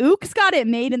 Like, Uk's got it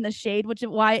made in the shade, which is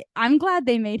why I'm glad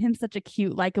they made him such a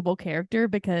cute, likable character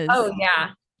because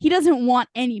he doesn't want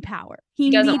any power. He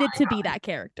needed to be that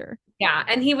character. Yeah.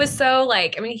 And he was so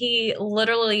like, I mean, he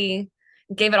literally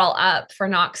gave it all up for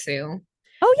Naksu.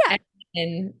 Oh, yeah.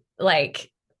 And like,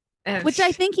 which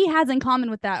I think he has in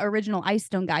common with that original Ice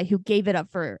Stone guy who gave it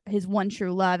up for his one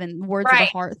true love and words of the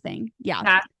heart thing. Yeah.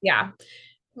 Go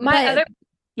ahead.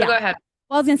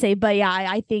 Well, I was gonna say, but yeah,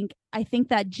 I think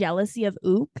that jealousy of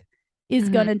Uk is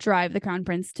gonna drive the crown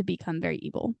prince to become very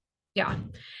evil. Yeah.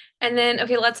 And then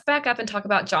okay, let's back up and talk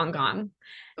about Jang Uk.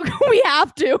 We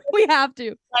have to.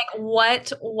 Like,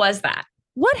 what was that?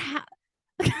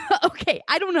 Okay,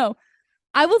 I don't know.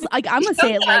 I was like, I'm gonna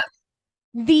say it like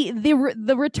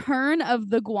the return of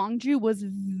the Gwangju was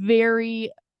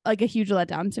very like a huge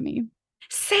letdown to me.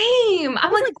 Same.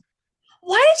 I'm like,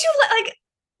 why did you like?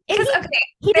 Because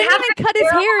he didn't even cut his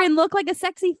hair and look like a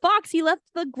sexy fox. He left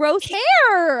the gross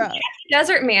hair.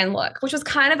 Desert man look, which was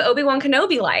kind of Obi-Wan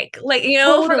Kenobi like you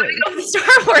know, for the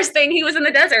Star Wars thing, he was in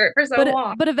the desert for so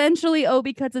long. But eventually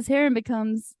Obi cuts his hair and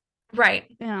becomes right.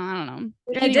 You know, I don't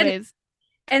know. Anyways.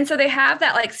 And so they have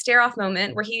that like stare off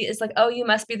moment where he is like, oh, you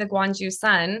must be the Gwangju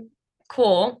son.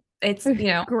 Cool. It's, you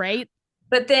know, great.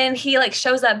 But then he like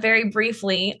shows up very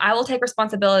briefly. I will take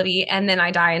responsibility. And then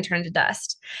I die and turn to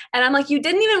dust. And I'm like, you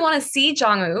didn't even want to see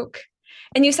Jang Uk.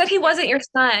 And you said he wasn't your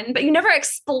son, but you never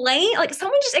explain. Like,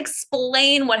 someone just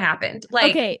explain what happened.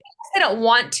 Like, they don't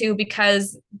want to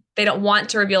because they don't want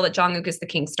to reveal that Jang Uk is the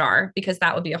king star, because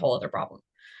that would be a whole other problem.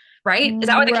 Right? Is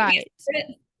that what they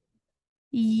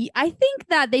I think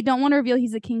that they don't want to reveal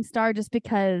he's a king star just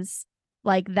because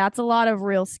like that's a lot of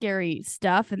real scary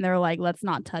stuff, and they're like, let's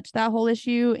not touch that whole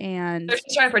issue, and they're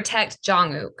just trying to protect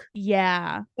Jang Uk.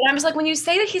 Yeah. But I'm just like, when you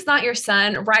say that he's not your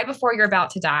son right before you're about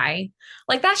to die,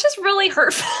 like that's just really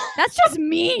hurtful. That's just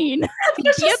mean. Be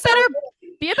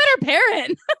a better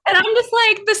parent. And I'm just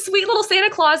like, the sweet little Santa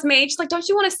Claus maid, she's like, don't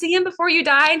you want to see him before you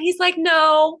die? And he's like,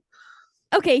 no.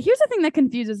 Okay, here's the thing that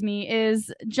confuses me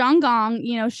is Jang Gong,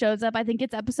 you know, shows up. I think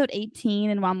it's episode 18,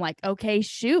 and I'm like, okay,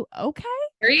 shoot, okay.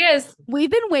 Here he is.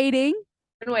 We've been waiting.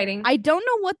 I don't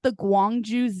know what the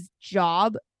Gwangju's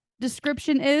job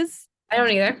description is. I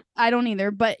don't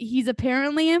either, but he's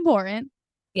apparently important.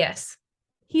 Yes.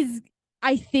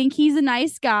 I think he's a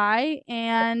nice guy,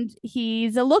 and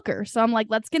he's a looker. So I'm like,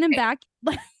 let's get him back.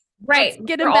 Right. Let's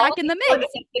get him back in the mix.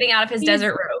 Getting out of his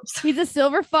desert robes. He's a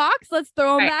silver fox. Let's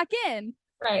throw him back in.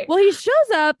 Right. Well, he shows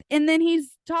up, and then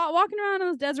he's walking around in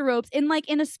those desert robes. And like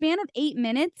in a span of 8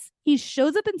 minutes, he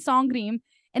shows up in Songrim,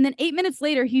 and then 8 minutes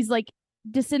later, he's like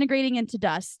disintegrating into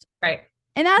dust. Right.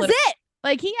 And that's it.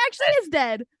 Like, he actually is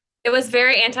dead. It was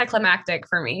very anticlimactic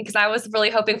for me because I was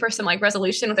really hoping for some like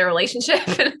resolution with their relationship,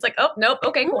 and it's like, oh nope,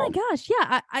 okay, cool. Oh my gosh,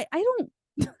 yeah. I don't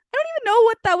even know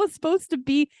what that was supposed to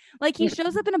be. Like, he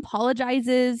shows up and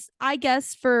apologizes, I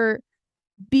guess, for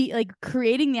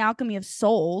creating the Alchemy of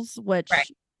Souls, which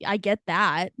I get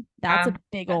that. That's a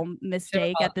big old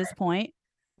mistake at this point.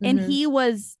 And he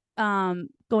was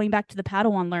going back to the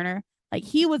Padawan learner. Like,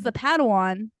 he was the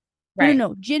Padawan. Right.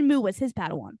 No, Jinmu was his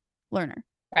Padawan learner.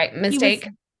 Right. Mistake.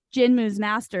 Jinmu's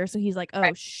master. So he's like,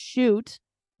 oh, shoot.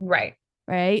 Right.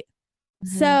 Right.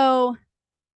 So,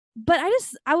 but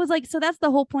I was like, so that's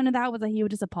the whole point of that, was that he would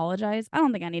just apologize. I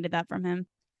don't think I needed that from him.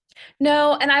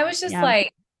 No. And I was just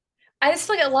like, I just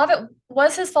feel like a lot of it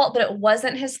was his fault, but it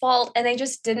wasn't his fault. And they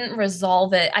just didn't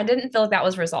resolve it. I didn't feel like that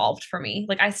was resolved for me.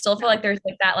 Like, I still feel like there's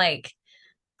like that, like,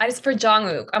 for Jang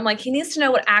Uk, I'm like, he needs to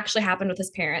know what actually happened with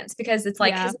his parents, because it's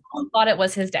like his mom thought it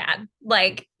was his dad.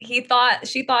 Like, she thought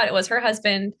it was her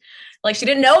husband. Like, she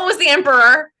didn't know it was the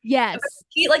emperor. Yes.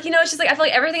 He, like, you know, it's just like, I feel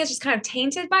like everything is just kind of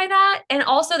tainted by that. And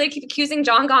also they keep accusing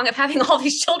Jang Gong of having all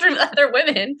these children with other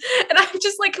women. And I'm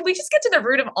just like, can we just get to the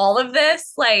root of all of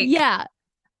this? Like, yeah.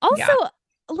 Also,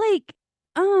 like,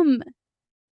 they never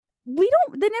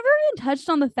even touched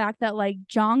on the fact that like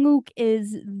Jang Uk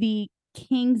is the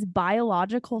king's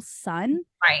biological son,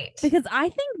 right? Because I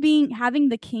think having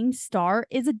the king star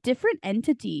is a different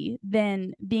entity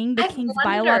than being the king's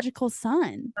biological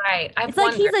son, right? It's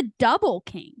like he's a double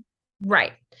king,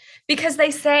 right? Because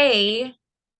they say,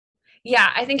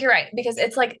 I think you're right, because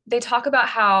it's like they talk about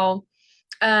how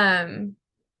well,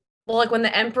 like when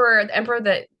the emperor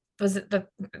that was I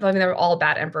mean, they were all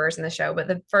bad emperors in the show, but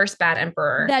the first bad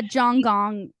emperor that Jang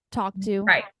Gong talked to,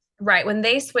 right, when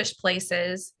they switched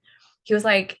places, he was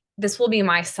like, this will be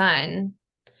my son.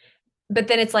 But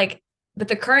then it's like, but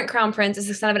the current crown prince is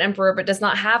the son of an emperor, but does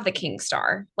not have the king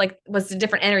star. Like, was a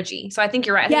different energy. So I think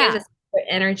you're right. I think it is a different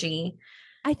energy.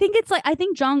 I think it's like, I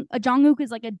think Jang Uk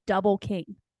is like a double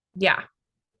king. Yeah.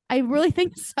 I really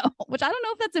think so, which I don't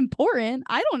know if that's important.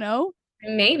 I don't know.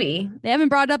 Maybe. They haven't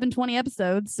brought it up in 20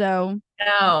 episodes, so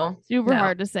super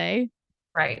hard to say.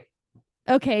 Right.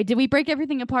 Okay, did we break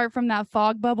everything apart from that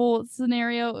fog bubble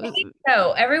scenario? I think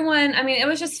so. Everyone, I mean, it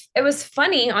was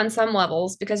funny on some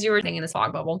levels because you were thinking this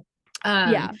fog bubble.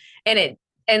 And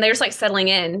they're just like settling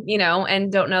in, you know,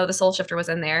 and don't know the soul shifter was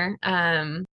in there.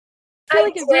 I feel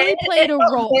like it really played a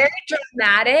role. Very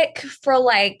dramatic for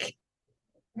like,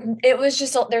 it was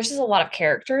just there's just a lot of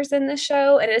characters in the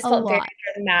show, and it just felt very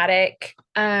dramatic.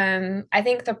 I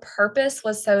think the purpose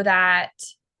was so that,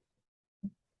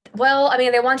 well, I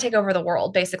mean, they want to take over the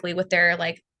world basically with their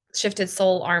like shifted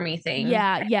soul army thing.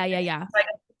 Yeah. Like,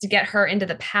 to get her into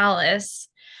the palace,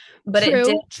 but it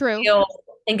didn't feel,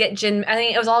 and get Jin. I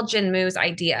think it was all Jin Mu's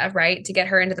idea, right, to get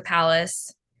her into the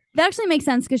palace. That actually makes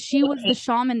sense because she was the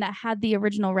shaman that had the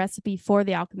original recipe for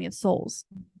the Alchemy of Souls.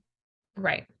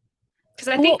 Right. Because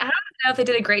I think, I don't know if they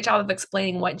did a great job of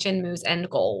explaining what Jin Mu's end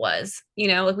goal was. You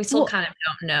know, like we still kind of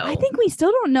don't know. I think we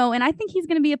still don't know. And I think he's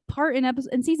going to be a part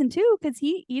in season 2 because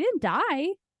he didn't die,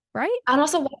 right? And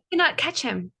also, why did you not catch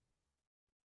him?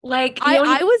 Like,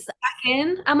 I was back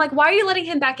in. I'm like, why are you letting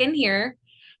him back in here?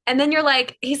 And then you're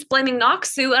like, he's blaming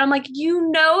Naksu. And I'm like, you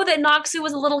know that Naksu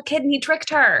was a little kid and he tricked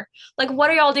her. Like,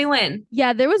 what are y'all doing?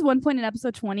 Yeah, there was one point in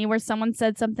episode 20 where someone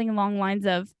said something along the lines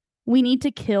of, we need to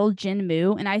kill Jin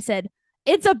Mu. And I said,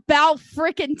 it's about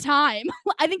freaking time.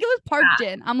 I think it was Park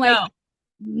Jin. I'm like,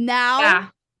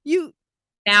 now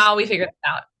we figured it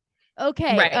out.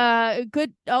 Okay. Right.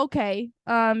 Good. Okay.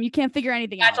 You can't figure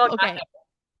anything out. Okay.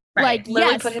 Right. Like,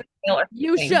 literally yes, put him in jail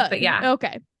you should. But yeah.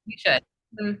 Okay. You should.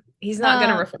 He's not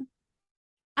gonna reform.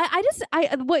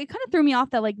 What it kind of threw me off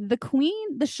that like the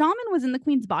shaman was in the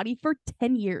queen's body for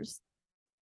 10 years.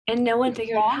 And no one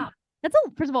figured it out.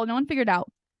 First of all, no one figured it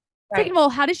out. Right. Second of all,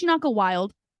 how did she not go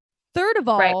wild? Third of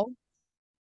all,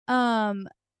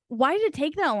 why did it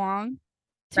take that long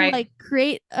to like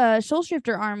create a soul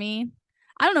shifter army?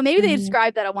 I don't know. Maybe they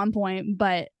described that at one point,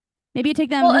 but maybe it take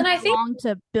them long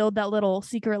to build that little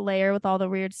secret layer with all the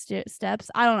weird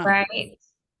steps. I don't know. Right.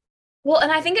 Well,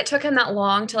 and I think it took him that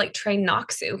long to like train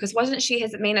Naksu, because wasn't she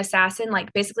his main assassin,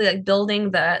 like basically like building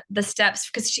the steps,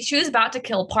 because she was about to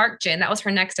kill Park Jin. That was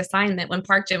her next assignment when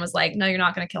Park Jin was like, no, you're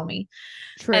not going to kill me.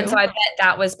 True. And so I bet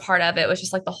that was part of it. It was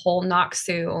just like the whole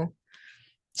Naksu.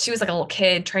 She was like a little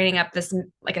kid training up this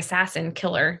like assassin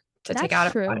killer to take out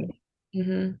everybody.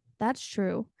 That's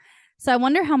true. So I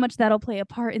wonder how much that'll play a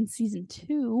part in season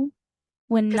 2.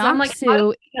 When Naksu, I'm like, how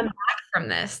does she come back from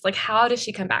this? Like, how does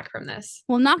she come back from this?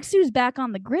 Well, Naksu's back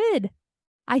on the grid,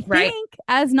 I think,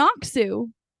 as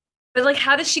Naksu. But like,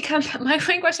 how does she come? My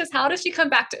main question is, how does she come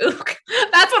back to Uk?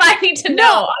 That's what I need to know.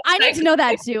 No, I need to know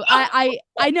that too.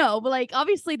 I know, but like,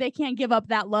 obviously they can't give up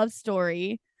that love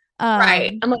story.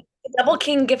 Right. I'm like, the Double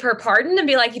King give her pardon and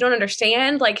be like, you don't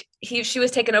understand. Like she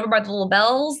was taken over by the little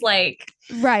bells. Like,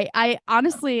 right. I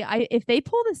honestly, if they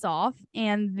pull this off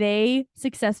and they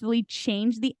successfully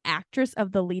change the actress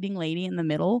of the leading lady in the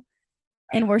middle,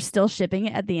 and we're still shipping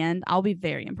it at the end, I'll be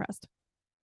very impressed.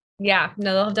 Yeah,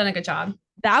 no, they'll have done a good job.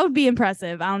 That would be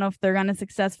impressive. I don't know if they're gonna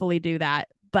successfully do that,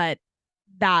 but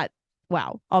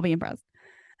wow, I'll be impressed.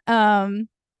 Yeah.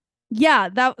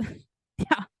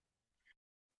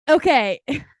 Okay.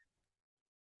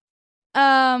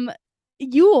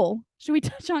 Yul. Should we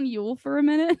touch on Yul for a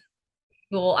minute?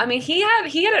 Yul. I mean, he had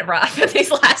it rough in these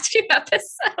last few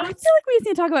episodes. I feel like we need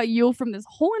to talk about Yul from this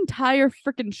whole entire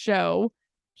freaking show.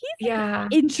 He's an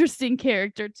interesting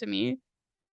character to me.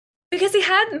 Because he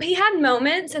had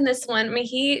moments in this one. I mean,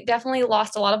 he definitely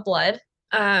lost a lot of blood.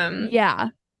 Trying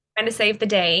to save the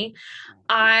day.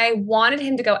 I wanted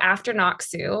him to go after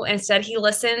Naksu. Instead, he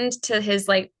listened to his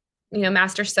like,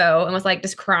 Master So, and was like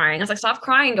just crying. I was like, stop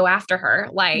crying, go after her.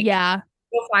 Like, go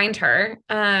find her.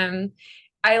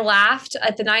 I laughed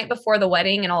at the night before the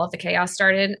wedding and all of the chaos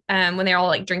started, when they were all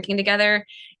like drinking together.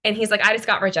 And he's like, I just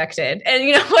got rejected. And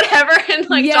whatever. And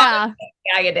like, I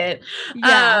did.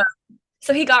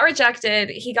 So he got rejected.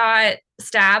 He got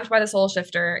stabbed by the soul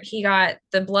shifter. He got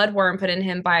the blood worm put in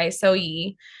him by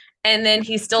So-yi. And then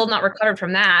he's still not recovered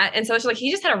from that. And so it's like,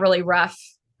 he just had a really rough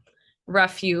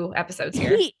few episodes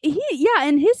here.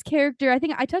 And his character, I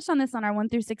think I touched on this on our 1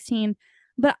 through 16,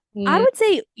 but I would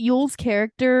say Yul's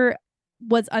character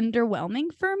was underwhelming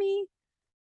for me.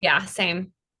 Yeah,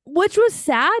 same. which was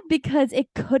sad because it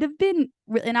could have been,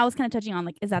 and I was kind of touching on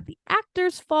like, is that the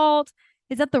actor's fault?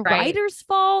 Is that the writer's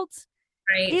fault?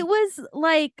 Right. It was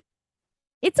like,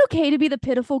 it's okay to be the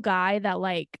pitiful guy that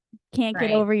like can't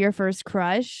get over your first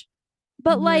crush.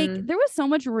 But like there was so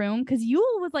much room because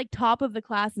Yul was like top of the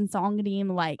class in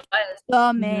Songdim, like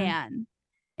the man.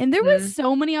 And there was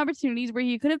so many opportunities where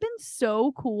he could have been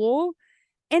so cool.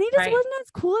 And he just wasn't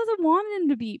as cool as I wanted him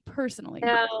to be personally.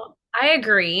 No, I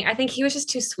agree. I think he was just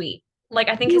too sweet. Like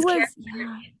I think his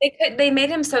character, they made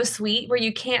him so sweet where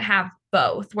you can't have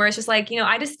both. Where it's just like,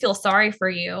 I just feel sorry for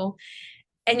you.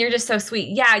 And you're just so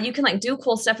sweet. Yeah, you can like do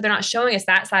cool stuff, but they're not showing us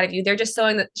that side of you. They're just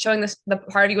showing the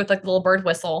part of you with like the little bird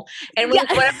whistle. And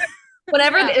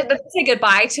whenever they say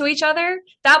goodbye to each other,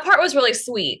 that part was really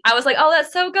sweet. I was like, oh,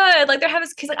 that's so good. Like they're having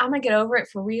this, like, I'm gonna get over it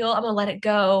for real. I'm gonna let it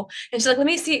go. And she's like, let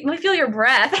me feel your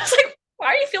breath. I was like, why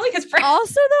are you feeling his breath?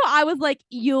 Also, though, I was like,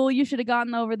 Yul, you should have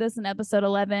gotten over this in episode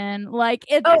 11. Like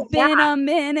it's been a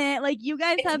minute. Like you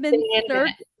guys have been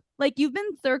you've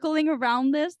been circling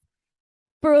around this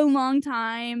for a long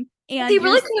time, and he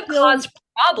really could have caused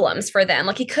problems for them.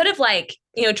 Like he could have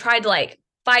tried to like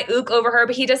fight Uk over her,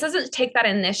 but he just doesn't take that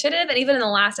initiative. And even in the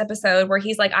last episode where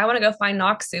he's like, I want to go find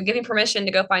Naksu, give him permission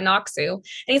to go find Naksu, and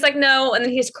he's like, no, and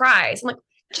then he just cries. I'm like,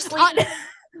 just leave.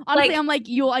 Honestly, I'm like,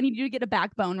 Yul, I need you to get a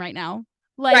backbone right now.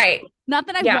 Like, not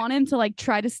that I want him to like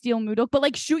try to steal Mu-deok, but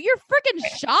like shoot your freaking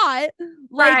shot.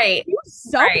 Like do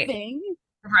something.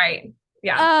 Right.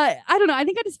 Yeah. I don't know. I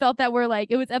think I just felt that we're like,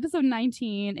 it was episode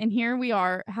 19, and here we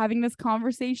are having this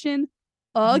conversation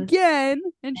again,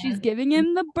 and she's giving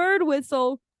him the bird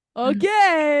whistle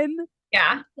again.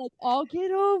 Yeah. Like, I'll get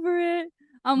over it.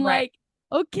 I'm like,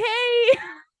 okay.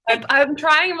 I'm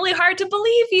trying really hard to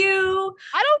believe you.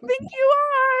 I don't think you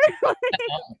are.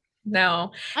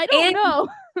 No. I don't know.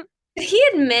 Did he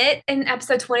admit in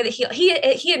episode 20 that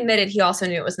he admitted he also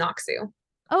knew it was Naksu?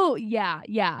 Oh, yeah.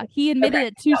 He admitted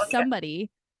it to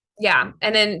somebody. Yeah.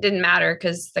 And then it didn't matter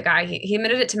because the guy, he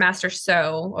admitted it to Master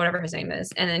So, whatever his name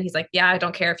is. And then he's like, yeah, I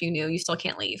don't care if you knew, you still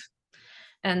can't leave.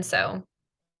 And so.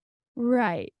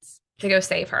 Right. To go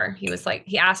save her. He was like,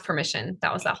 he asked permission.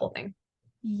 That was that whole thing.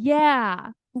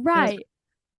 Yeah. Right.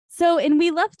 So, and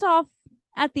we left off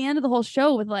at the end of the whole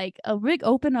show with like a big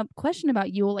open up question about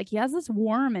Yul. Like he has this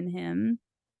worm in him.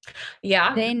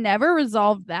 Yeah. They never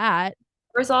resolved that.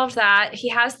 He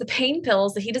has the pain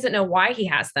pills that he doesn't know why he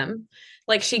has them.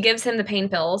 Like she gives him the pain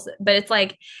pills, but it's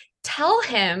like, tell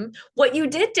him what you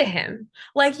did to him.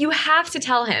 Like you have to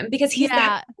tell him because he's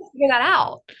got to figure that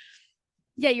out.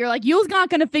 Yeah, you're like, Yul's not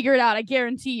gonna figure it out. I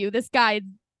guarantee you. This guy's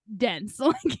dense.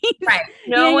 Like right.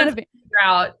 No one's gonna figure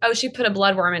out, oh, she put a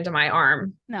blood worm into my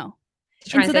arm. No.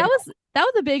 And so that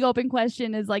was a big open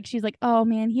question, is like, she's like, oh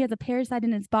man, he has a parasite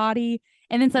in his body.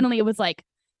 And then suddenly it was like,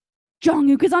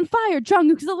 Jang Uk is on fire.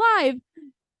 Jang Uk is alive.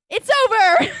 It's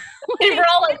over. And we're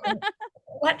all like,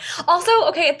 what? Also,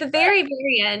 okay, at the very,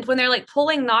 very end, when they're like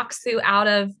pulling Naksu out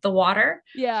of the water.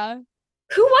 Yeah.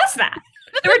 Who was that?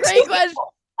 There were two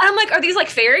people. I'm like, are these like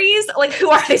fairies? Like, who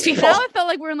are these people? Now it felt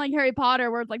like we're in like Harry Potter,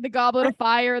 where it's like the Goblet of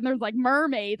Fire and there's like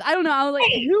mermaids. I don't know. I was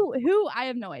like, who? I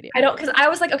have no idea. I don't, because I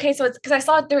was like, okay, so it's because I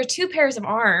saw there were two pairs of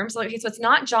arms. Like, okay, so it's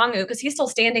not Jang Uk because he's still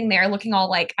standing there looking all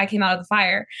like I came out of the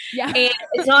fire. Yeah. And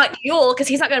it's not Yul because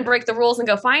he's not going to break the rules and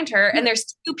go find her. And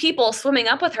there's two people swimming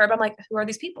up with her. But I'm like, who are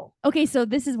these people? Okay, so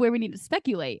this is where we need to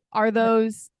speculate. Are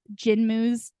those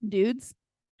Jinmu's dudes?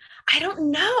 I don't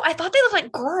know. I thought they looked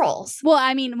like girls. Well,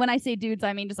 I mean, when I say dudes,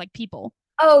 I mean just like people.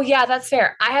 Oh, yeah, that's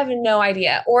fair. I have no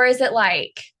idea. Or is it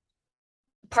like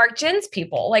Park Jin's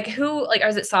people? Like who, like,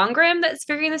 is it Songgrim that's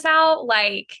figuring this out?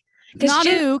 Like, not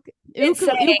Uk.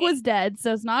 Uk was dead,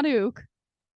 so it's not Uk.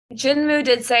 Jinmu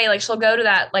did say like she'll go to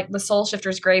that, like the Soul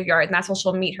Shifter's graveyard, and that's where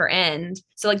she'll meet her end.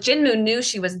 So like Jinmu knew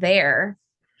she was there.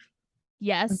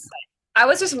 Yes. I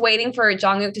was just waiting for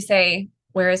Jang Uk to say,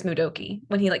 where is Mu-deok,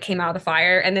 when he like came out of the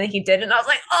fire, and then he did, and I was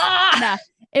like, ah. Nah.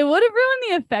 It would have ruined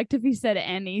the effect if he said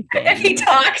anything. If he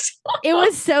talked. It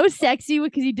was so sexy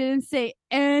because he didn't say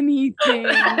anything.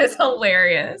 That is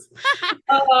hilarious.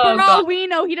 For all we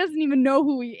know, he doesn't even know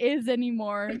who he is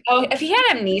anymore. Oh, if he had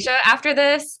amnesia after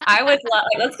this, I would love,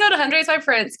 like, let's go to 100 Days My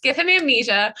Prince. Give him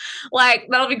amnesia. Like,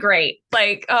 that'll be great.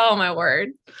 Like, oh my word.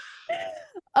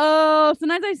 Oh,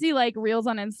 sometimes I see like reels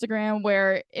on Instagram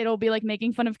where it'll be like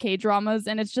making fun of K-dramas,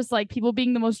 and it's just like people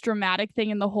being the most dramatic thing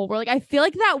in the whole world. Like I feel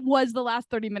like that was the last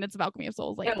 30 minutes of Alchemy of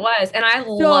Souls. Like it was, and I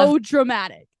so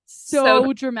dramatic.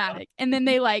 So dramatic. And then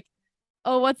they like,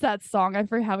 oh, what's that song? I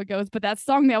forget how it goes, but that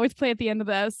song they always play at the end of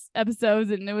the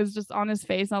episodes, and it was just on his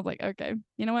face. And I was like, okay,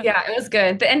 you know what? Yeah, it was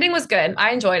good. The ending was good.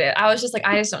 I enjoyed it. I was just like,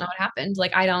 I just don't know what happened.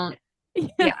 Like I don't.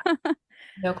 Yeah.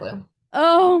 No clue.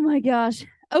 Oh my gosh.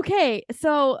 okay,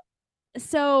 so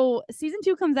season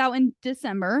 2 comes out in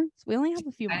December, so we only have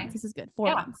a few months. This is good.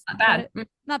 4 months. Not bad.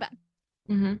 Not bad.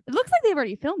 Mm-hmm. It looks like they've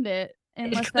already filmed it,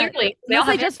 unless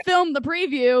they just filmed the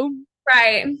preview.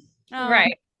 Right.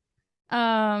 Right.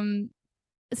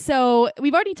 So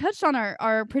we've already touched on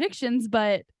our predictions,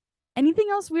 but anything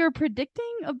else we were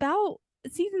predicting about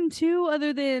season 2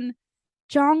 other than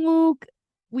Jang Uk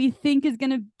we think is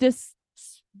gonna just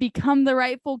become the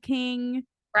rightful king?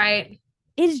 Right.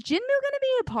 Is Jinmu gonna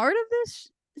be a part of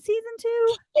this season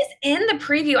 2? He's in the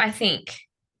preview, I think.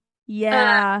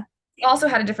 Yeah. He also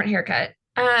had a different haircut.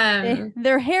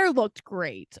 Their hair looked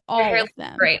great. All of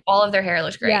them. Great. All of their hair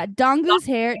looked great. Yeah, Donggu's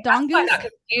hair. I got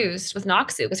confused with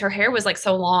Naksu because her hair was like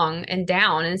so long and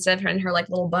down instead of her like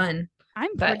little bun.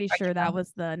 I'm pretty sure that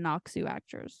was the Naksu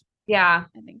actress. Yeah,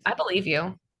 I think so. I believe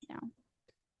you.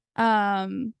 Yeah.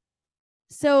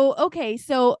 So okay,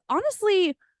 so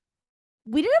honestly,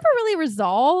 we never really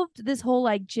resolved this whole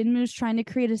like Jinmu's trying to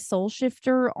create a soul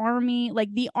shifter army.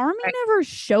 Like the army never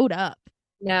showed up.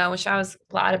 No, which I was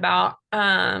glad about.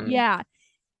 Yeah,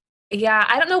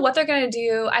 I don't know what they're gonna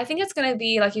do. I think it's gonna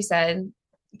be like you said,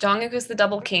 Jang Uk is the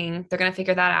double king. They're gonna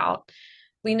figure that out.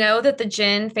 We know that the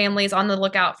Jin family is on the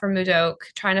lookout for Mu-deok,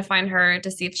 trying to find her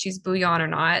to see if she's Bouillon or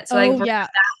not. So that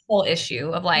whole issue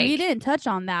of like we didn't touch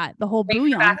on that, the whole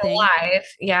Bouillon thing. Alive.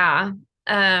 Yeah.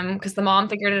 Because the mom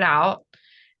figured it out.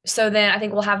 So then I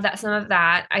think we'll have some of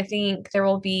that. I think there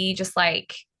will be just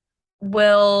like,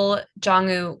 will Jang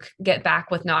Uk get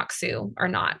back with Naksu or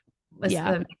not? Was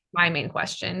my main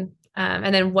question.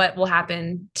 And then what will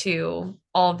happen to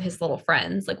all of his little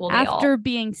friends? Like, will after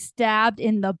being stabbed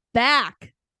in the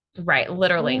back? Right,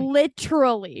 literally.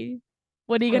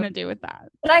 What are you gonna do with that?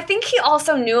 But I think he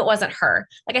also knew it wasn't her.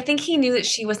 Like, I think he knew that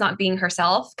she was not being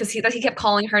herself because he kept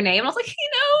calling her name. And I was like, he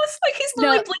knows. Like, he's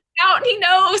literally bleeding out and he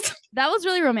knows. That was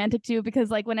really romantic too,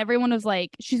 because like when everyone was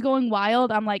like, she's going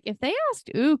wild, I'm like, if they asked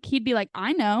Uk, he'd be like,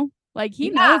 I know. Like he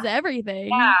knows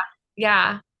everything.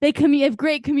 Yeah. They have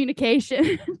great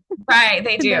communication. Right,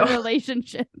 they do.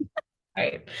 Relationship.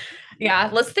 Right. Yeah,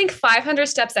 let's think 500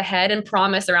 steps ahead and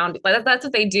promise around. Like, that's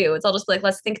what they do. It's all just like,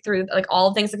 let's think through like all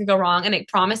the things that could go wrong and make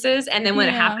promises. And then when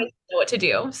it happens, you know what to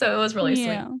do. So it was really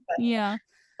sweet.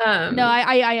 But, no,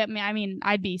 I mean,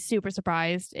 I'd be super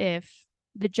surprised if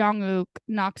the Jang Uk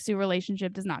Naksu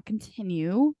relationship does not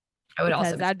continue. I would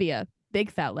also. That'd be a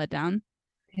big fat letdown.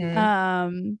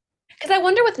 Because I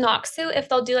wonder with Naksu if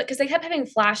they'll do it, because they kept having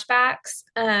flashbacks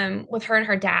with her and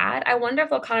her dad. I wonder if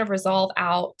they'll kind of resolve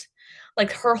out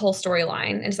like her whole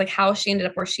storyline and just like how she ended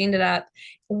up where she ended up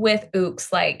with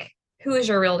Uk's, like, who is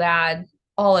your real dad?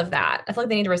 All of that. I feel like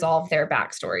they need to resolve their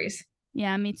backstories.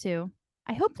 Yeah, me too.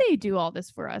 I hope they do all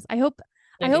this for us. I hope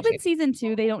in season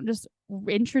 2 they don't just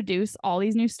introduce all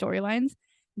these new storylines.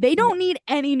 They don't need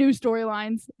any new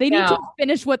storylines. They need to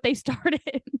finish what they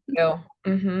started. No.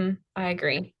 I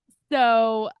agree.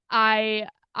 So I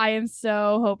am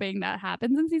so hoping that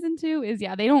happens in season 2.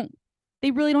 They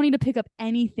really don't need to pick up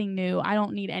anything new. I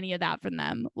don't need any of that from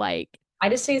them. Like, I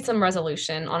just need some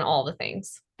resolution on all the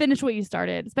things. Finish what you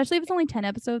started, especially if it's only 10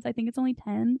 episodes. I think it's only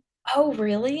 10. Oh,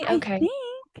 really? Okay.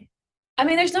 I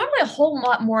mean, there's not really a whole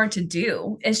lot more to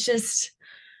do. It's just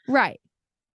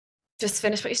just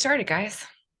finish what you started, guys.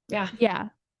 Yeah.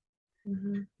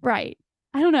 Right.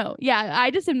 I don't know. Yeah, I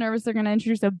just am nervous they're going to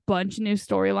introduce a bunch of new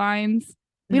storylines.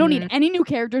 We don't need any new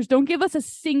characters. Don't give us a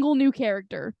single new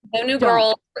character. No new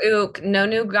girl for Uk. No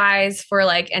new guys for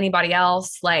like anybody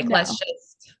else. Like, let's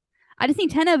just. I just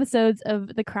need 10 episodes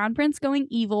of the Crown Prince going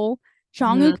evil,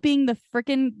 Jang Uk being the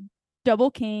freaking double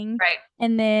king,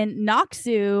 and then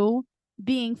Naksu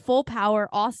being full power,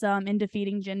 awesome, and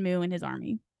defeating Jinmu and his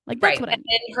army. Like, that's what I mean.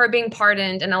 And her being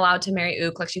pardoned and allowed to marry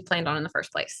Uk like she planned on in the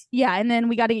first place. Yeah, and then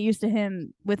we got to get used to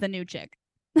him with a new chick.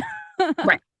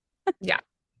 Yeah.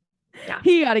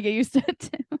 He got to get used to it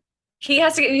too. He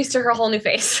has to get used to her whole new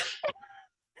face.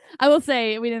 I will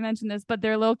say, we didn't mention this, but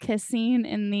their little kiss scene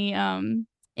in the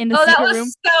secret room.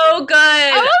 So good.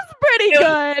 That was pretty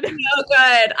good. So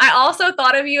good. I also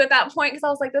thought of you at that point because I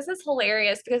was like, this is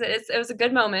hilarious because it was a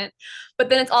good moment. But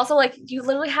then it's also like, you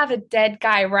literally have a dead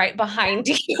guy right behind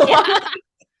you. Yeah.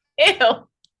 Ew.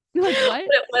 You're like, what?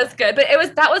 But it was good.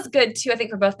 But that was good too, I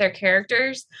think, for both their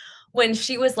characters. When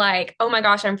she was like, oh my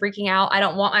gosh, I'm freaking out. I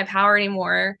don't want my power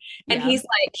anymore. And he's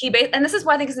like, and this is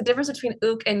why I think is the difference between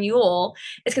Uk and Yul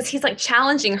is because he's like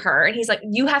challenging her. And he's like,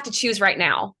 you have to choose right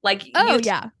now. Like,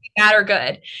 bad or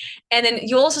good. And then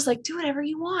Yul's just like, do whatever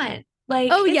you want. Like,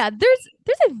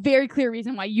 there's a very clear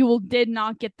reason why Yul did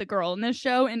not get the girl in this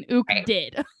show and Uk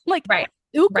did. Like,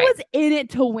 Uk was in it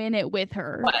to win it with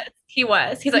her. He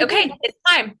was. He's like, okay, it's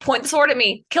time. Point the sword at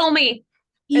me. Kill me.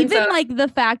 Even like the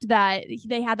fact that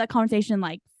they had that conversation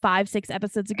like 5-6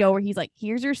 episodes ago where he's like,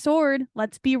 here's your sword.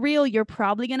 Let's be real. You're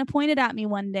probably going to point it at me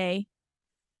one day.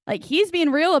 Like, he's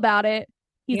being real about it.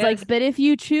 He's like, but if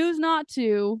you choose not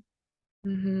to,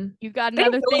 you've got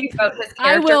another thing.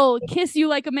 I will kiss you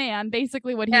like a man,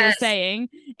 basically what he was saying.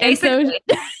 And so and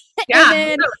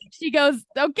then she goes,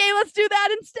 okay, let's do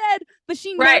that instead. But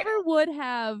she never would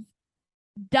have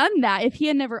done that if he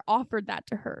had never offered that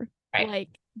to her. Like,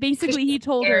 basically he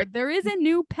told her there is a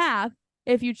new path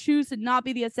if you choose to not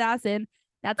be the assassin.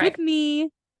 That's with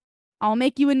me. I'll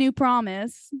make you a new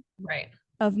promise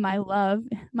of my love,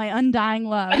 my undying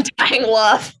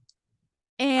love.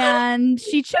 And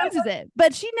she chooses it,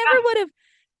 but she never would have.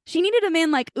 She needed a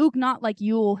man like Uk, not like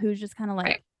Yul, who's just kind of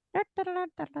like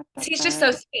he's just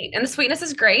so sweet, and the sweetness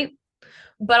is great,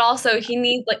 but also he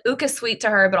needs like Uk is sweet to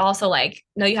her, but also like,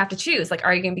 no, you have to choose. Like,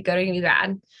 are you gonna be good or are you gonna be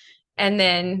bad? And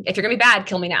then if you're gonna be bad,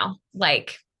 kill me now.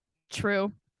 Like,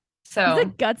 true. So he's a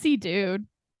gutsy dude.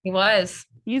 He was.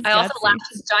 I also laughed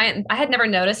his giant. I had never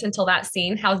noticed until that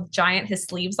scene how giant his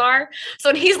sleeves are. So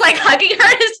when he's like hugging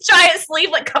her, his giant sleeve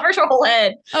like covers her whole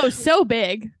head. Oh, so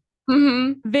big.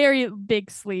 Very big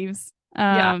sleeves.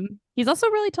 He's also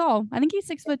really tall. I think he's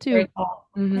 6'2".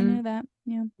 I knew that.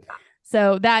 Yeah.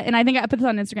 So that, and I think I put this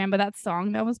on Instagram, but that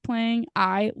song that was playing,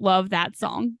 I love that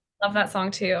song. Love that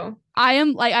song too. I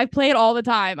am like, I play it all the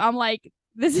time. I'm like,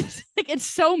 this is like, it's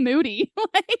so moody.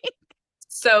 Like,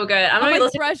 so good. I'm gonna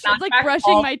like it's like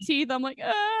brushing my teeth. I'm like,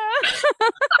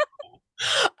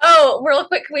 Oh, real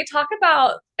quick, can we talk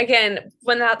about again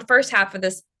when the first half of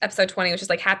this episode 20 was just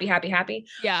like happy, happy, happy?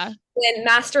 Yeah. When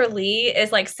Master Lee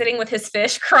is like sitting with his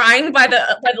fish crying by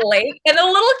the lake, and the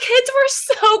little kids were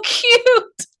so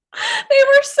cute. They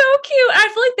were so cute. I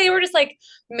feel like they were just like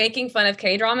making fun of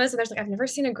K-dramas, and there's like, I've never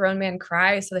seen a grown man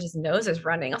cry so that his nose is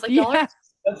running. I was like, y'all are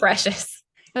so precious.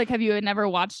 Like, have you never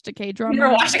watched a K-drama? You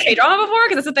never watched a K-drama before?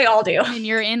 Because that's what they all do. I mean,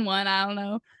 you're in one. I don't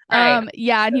know.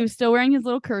 Yeah, and he was still wearing his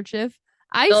little kerchief.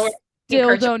 I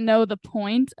still don't know the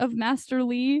point of Master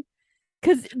Lee.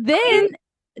 Because then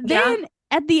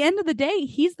at the end of the day,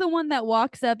 he's the one that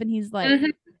walks up and he's like,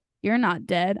 you're not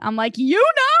dead. I'm like, you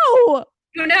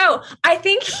know. I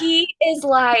think he is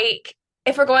like,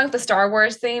 if we're going with the Star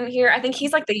Wars theme here, I think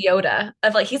he's like the Yoda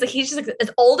of like, he's just like as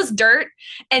old as dirt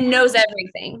and knows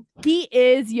everything. He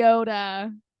is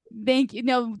Yoda. Thank you.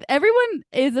 No, everyone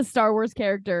is a Star Wars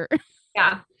character.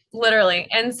 Yeah, literally.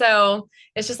 And so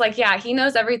it's just like, yeah, he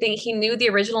knows everything. He knew the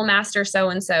original master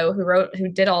so-and-so who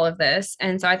did all of this.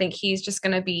 And so I think he's just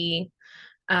going to be,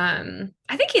 I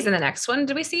think he's in the next one.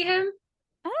 Did we see him?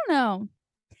 I don't know.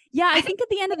 Yeah, I think at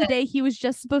the end of the day, he was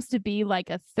just supposed to be like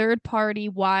a third-party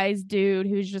wise dude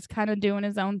who's just kind of doing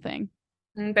his own thing.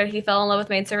 But he fell in love with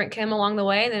maidservant Kim along the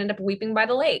way and ended up weeping by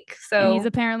the lake. So and he's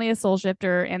apparently a soul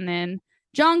shifter. And then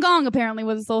Jang Uk apparently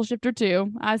was a soul shifter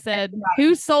too. I said,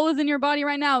 whose soul is in your body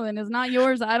right now? Then is not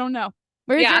yours. I don't know.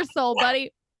 Where's your soul,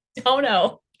 buddy? Don't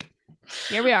know.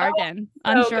 Here we are again,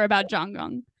 unsure about Jang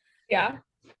Uk. Yeah.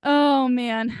 Oh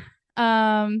man.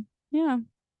 Yeah.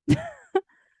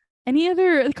 Any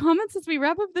other comments as we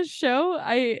wrap up this show?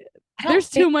 There's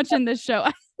too much in this show.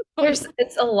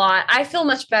 It's a lot. I feel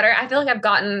much better. I feel like I've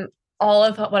gotten all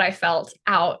of what I felt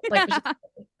out. Like,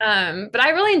 but I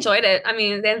really enjoyed it. I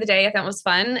mean, at the end of the day, I thought it was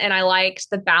fun, and I liked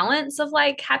the balance of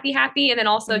like happy, and then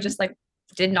also just like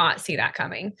did not see that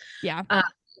coming. Yeah.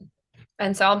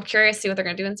 And so I'm curious to see what they're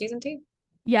gonna do in season 2.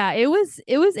 Yeah, it was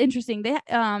interesting. They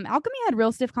Alchemy had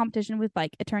real stiff competition with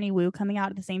like Attorney Woo coming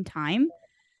out at the same time.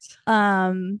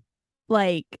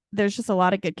 Like there's just a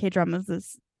lot of good K-dramas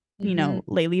this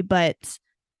lately, but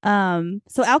so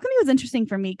Alchemy was interesting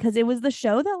for me because it was the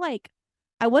show that like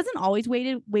I wasn't always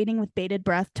waiting with bated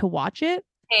breath to watch it.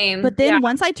 Same. But then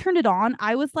once I turned it on,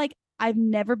 I was like, I've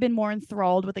never been more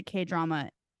enthralled with a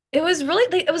K-drama. It was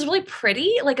really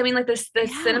pretty. Like, I mean, like the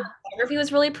cinematography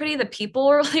was really pretty. The people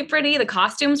were really pretty. The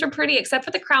costumes were pretty, except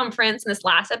for the Crown Prince in this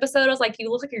last episode. I was like, you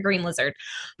look like a green lizard.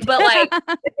 But like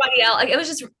everybody else, like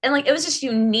it was just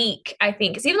unique, I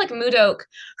think. Because even like Mu-deok,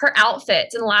 her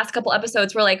outfits in the last couple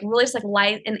episodes were like really just like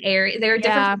light and airy. They were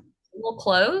different little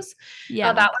clothes.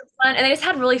 Yeah. That was fun. And they just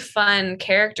had really fun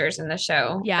characters in the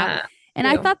show. Yeah. And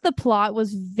I thought the plot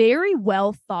was very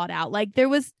well thought out. Like there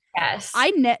was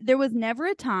there was never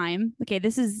a time. Okay,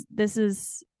 this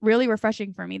is really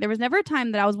refreshing for me. There was never a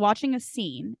time that I was watching a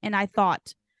scene and I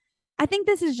thought, I think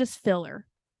this is just filler.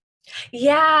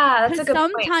 Yeah, that's a good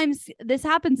point. Sometimes this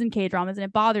happens in K-dramas and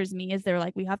it bothers me. Is they're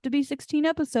like, we have to be 16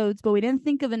 episodes, but we didn't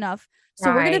think of enough.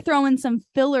 So we're gonna throw in some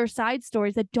filler side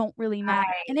stories that don't really matter.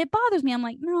 And it bothers me. I'm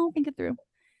like, no, think it through.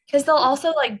 Because they'll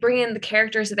also like bring in the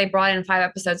characters that they brought in 5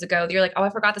 episodes ago. You're like, oh, I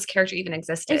forgot this character even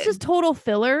existed. It's just total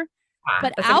filler.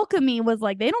 But Alchemy was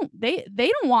like, they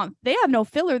have no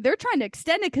filler. They're trying to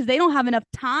extend it because they don't have enough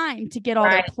time to get all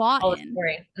their plot in.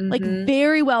 Like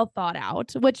very well thought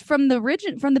out. Which from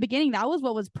the beginning, that was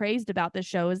what was praised about this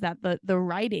show, is that the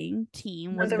writing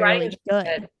team was really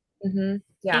good.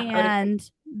 Yeah, and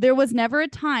there was never a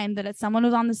time that someone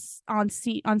was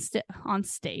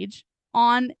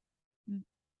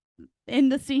in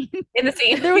the scene.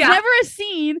 There was never a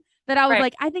scene that I was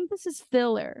like, I think this is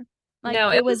filler. Like, no,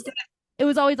 it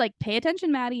was always like, pay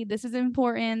attention, Maddie. This is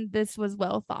important. This was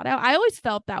well thought out. I always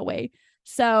felt that way.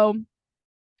 So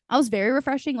I was very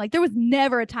refreshing. Like, there was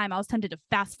never a time I was tempted to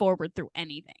fast forward through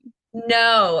anything.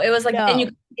 No, it was like,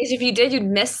 and if you did, you'd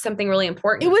miss something really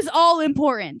important. It was all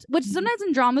important, which sometimes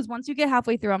in dramas, once you get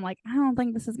halfway through, I'm like, I don't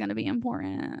think this is going to be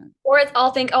important. Or it's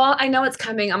all think, oh, I know it's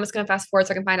coming. I'm just going to fast forward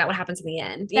so I can find out what happens in the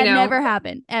end. That never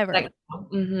happened, ever. Like,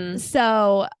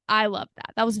 so I loved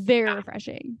that. That was very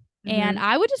refreshing. And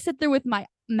I would just sit there with my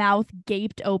mouth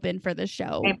gaped open for the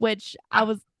show, which that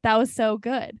was so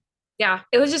good. Yeah,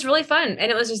 it was just really fun,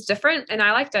 and it was just different, and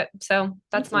I liked it. So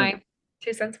that's my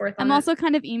 2 cents worth. I'm also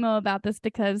kind of emo about this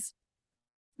because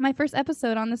my first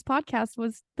episode on this podcast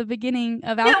was the beginning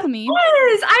of Alchemy. It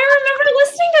was. I remember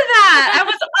listening to that. I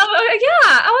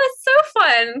was so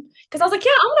fun because I was like,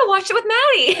 yeah, I'm gonna watch it with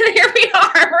Maddie, and here we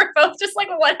are. We're both just like,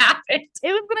 what happened?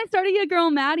 It was when I started Ya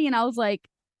Girl Maddie, and I was like,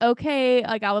 okay,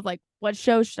 like I was like, what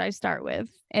show should I start with?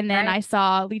 And then I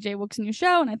saw Lee Jae-wook's new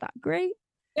show, and I thought, great.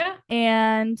 Yeah.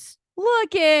 And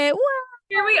look at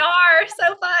here we are,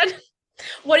 so fun.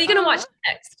 What are you gonna watch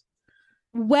next?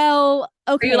 Well,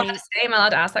 okay. Are you allowed to say? Am I allowed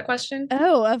to ask that question?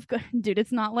 Oh, of course, dude.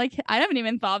 It's not like I haven't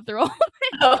even thought through all of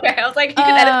it. Okay, I was like, you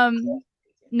can edit.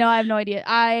 No, I have no idea.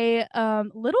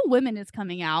 Little Women is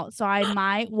coming out, so I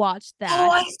might watch that.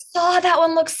 Oh, I saw that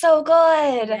one. Looks so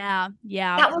good. Yeah.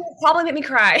 That one will probably make me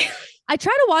cry. I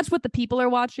try to watch what the people are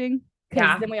watching,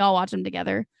 because then we all watch them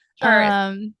together.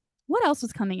 Sure. What else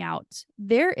was coming out?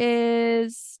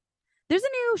 There's a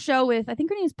new show with, I think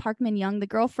her name is Park Min-young, the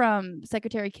girl from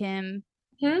Secretary Kim.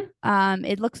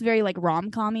 It looks very like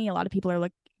rom-com-y. A lot of people are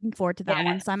looking forward to that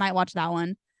one, so I might watch that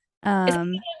one. Is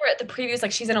at the previews,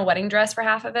 like she's in a wedding dress for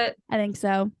half of it? I think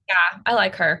so. Yeah, I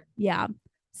like her. Yeah.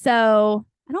 So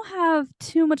I don't have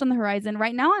too much on the horizon.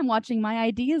 Right now I'm watching My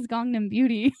Ideas Gangnam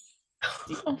Beauty.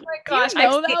 Oh my gosh. Do you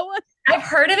know that one? I've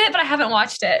heard of it, but I haven't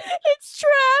watched it. It's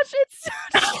trash. It's so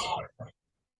trash.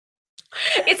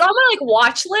 It's on my like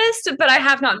watch list, but I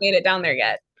have not made it down there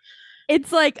yet.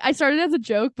 It's like, I started as a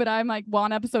joke, but I'm like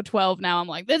on episode 12 now. I'm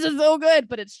like, this is so good,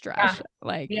 but it's trash.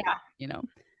 You know.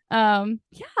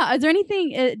 Is there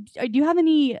anything, do you have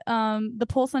any the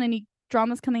pulse on any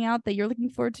dramas coming out that you're looking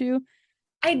forward to?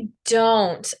 I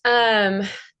don't. I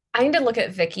need to look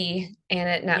at Vicky and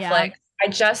at Netflix. I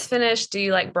just finished Do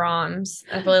You Like Brahms?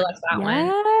 I really liked that one.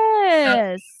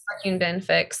 Yes. Cartoon bin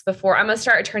fix before I'm gonna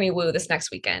start Attorney Woo this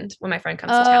next weekend when my friend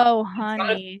comes to town. Oh,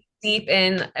 honey. Deep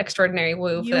in Extraordinary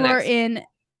Woo. You are in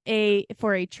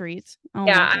for a treat. Oh,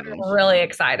 yeah, I'm really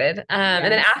excited. And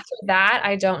then after that,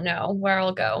 I don't know where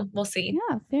I'll go. We'll see.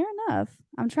 Yeah, fair enough.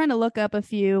 I'm trying to look up a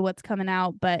few what's coming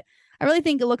out, but I really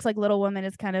think it looks like Little Women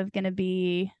is kind of gonna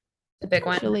be the big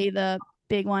one. Actually, the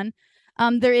big one.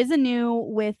 There is a new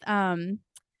with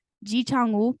Ji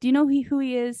Chang-wook. Do you know who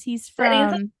he is? He's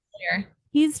from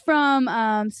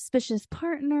Suspicious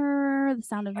Partner, The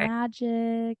Sound of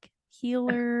Magic,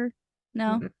 Healer.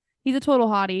 No, he's a total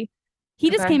hottie. He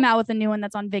just came out with a new one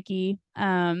that's on Viki.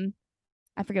 I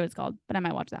forget what it's called, but I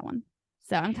might watch that one.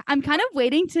 So I'm kind of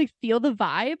waiting to feel the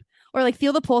vibe or like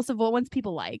feel the pulse of what ones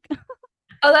people like.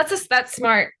 Oh, that's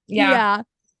smart. Yeah.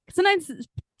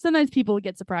 Sometimes people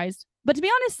get surprised. But to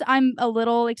be honest, I'm a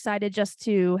little excited just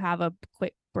to have a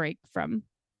quick break from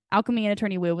Alchemy and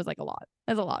Attorney Woo. Was like a lot.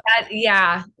 There's a lot.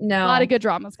 A lot of good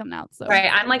dramas coming out. So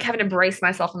I'm like having to brace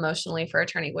myself emotionally for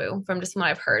Attorney Woo from just what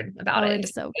I've heard about it.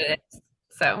 It's so good.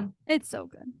 It's so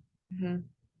good.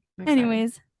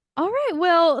 Anyways, all right.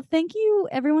 Well, thank you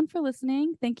everyone for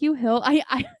listening. Thank you, Hil.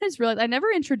 I just realized I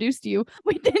never introduced you.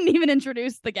 We didn't even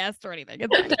introduce the guest or anything. No,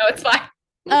 it's fine.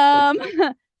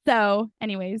 So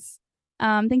anyways,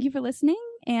 thank you for listening,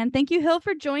 and thank you, Hil,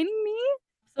 for joining me.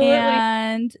 Absolutely.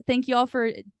 And thank you all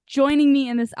for joining me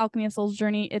in this Alchemy of Souls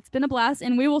journey. It's been a blast,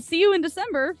 and we will see you in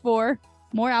December for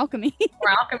more alchemy.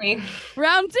 More alchemy.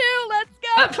 Round 2. Let's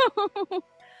go.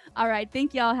 All right.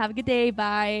 Thank y'all. Have a good day.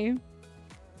 Bye.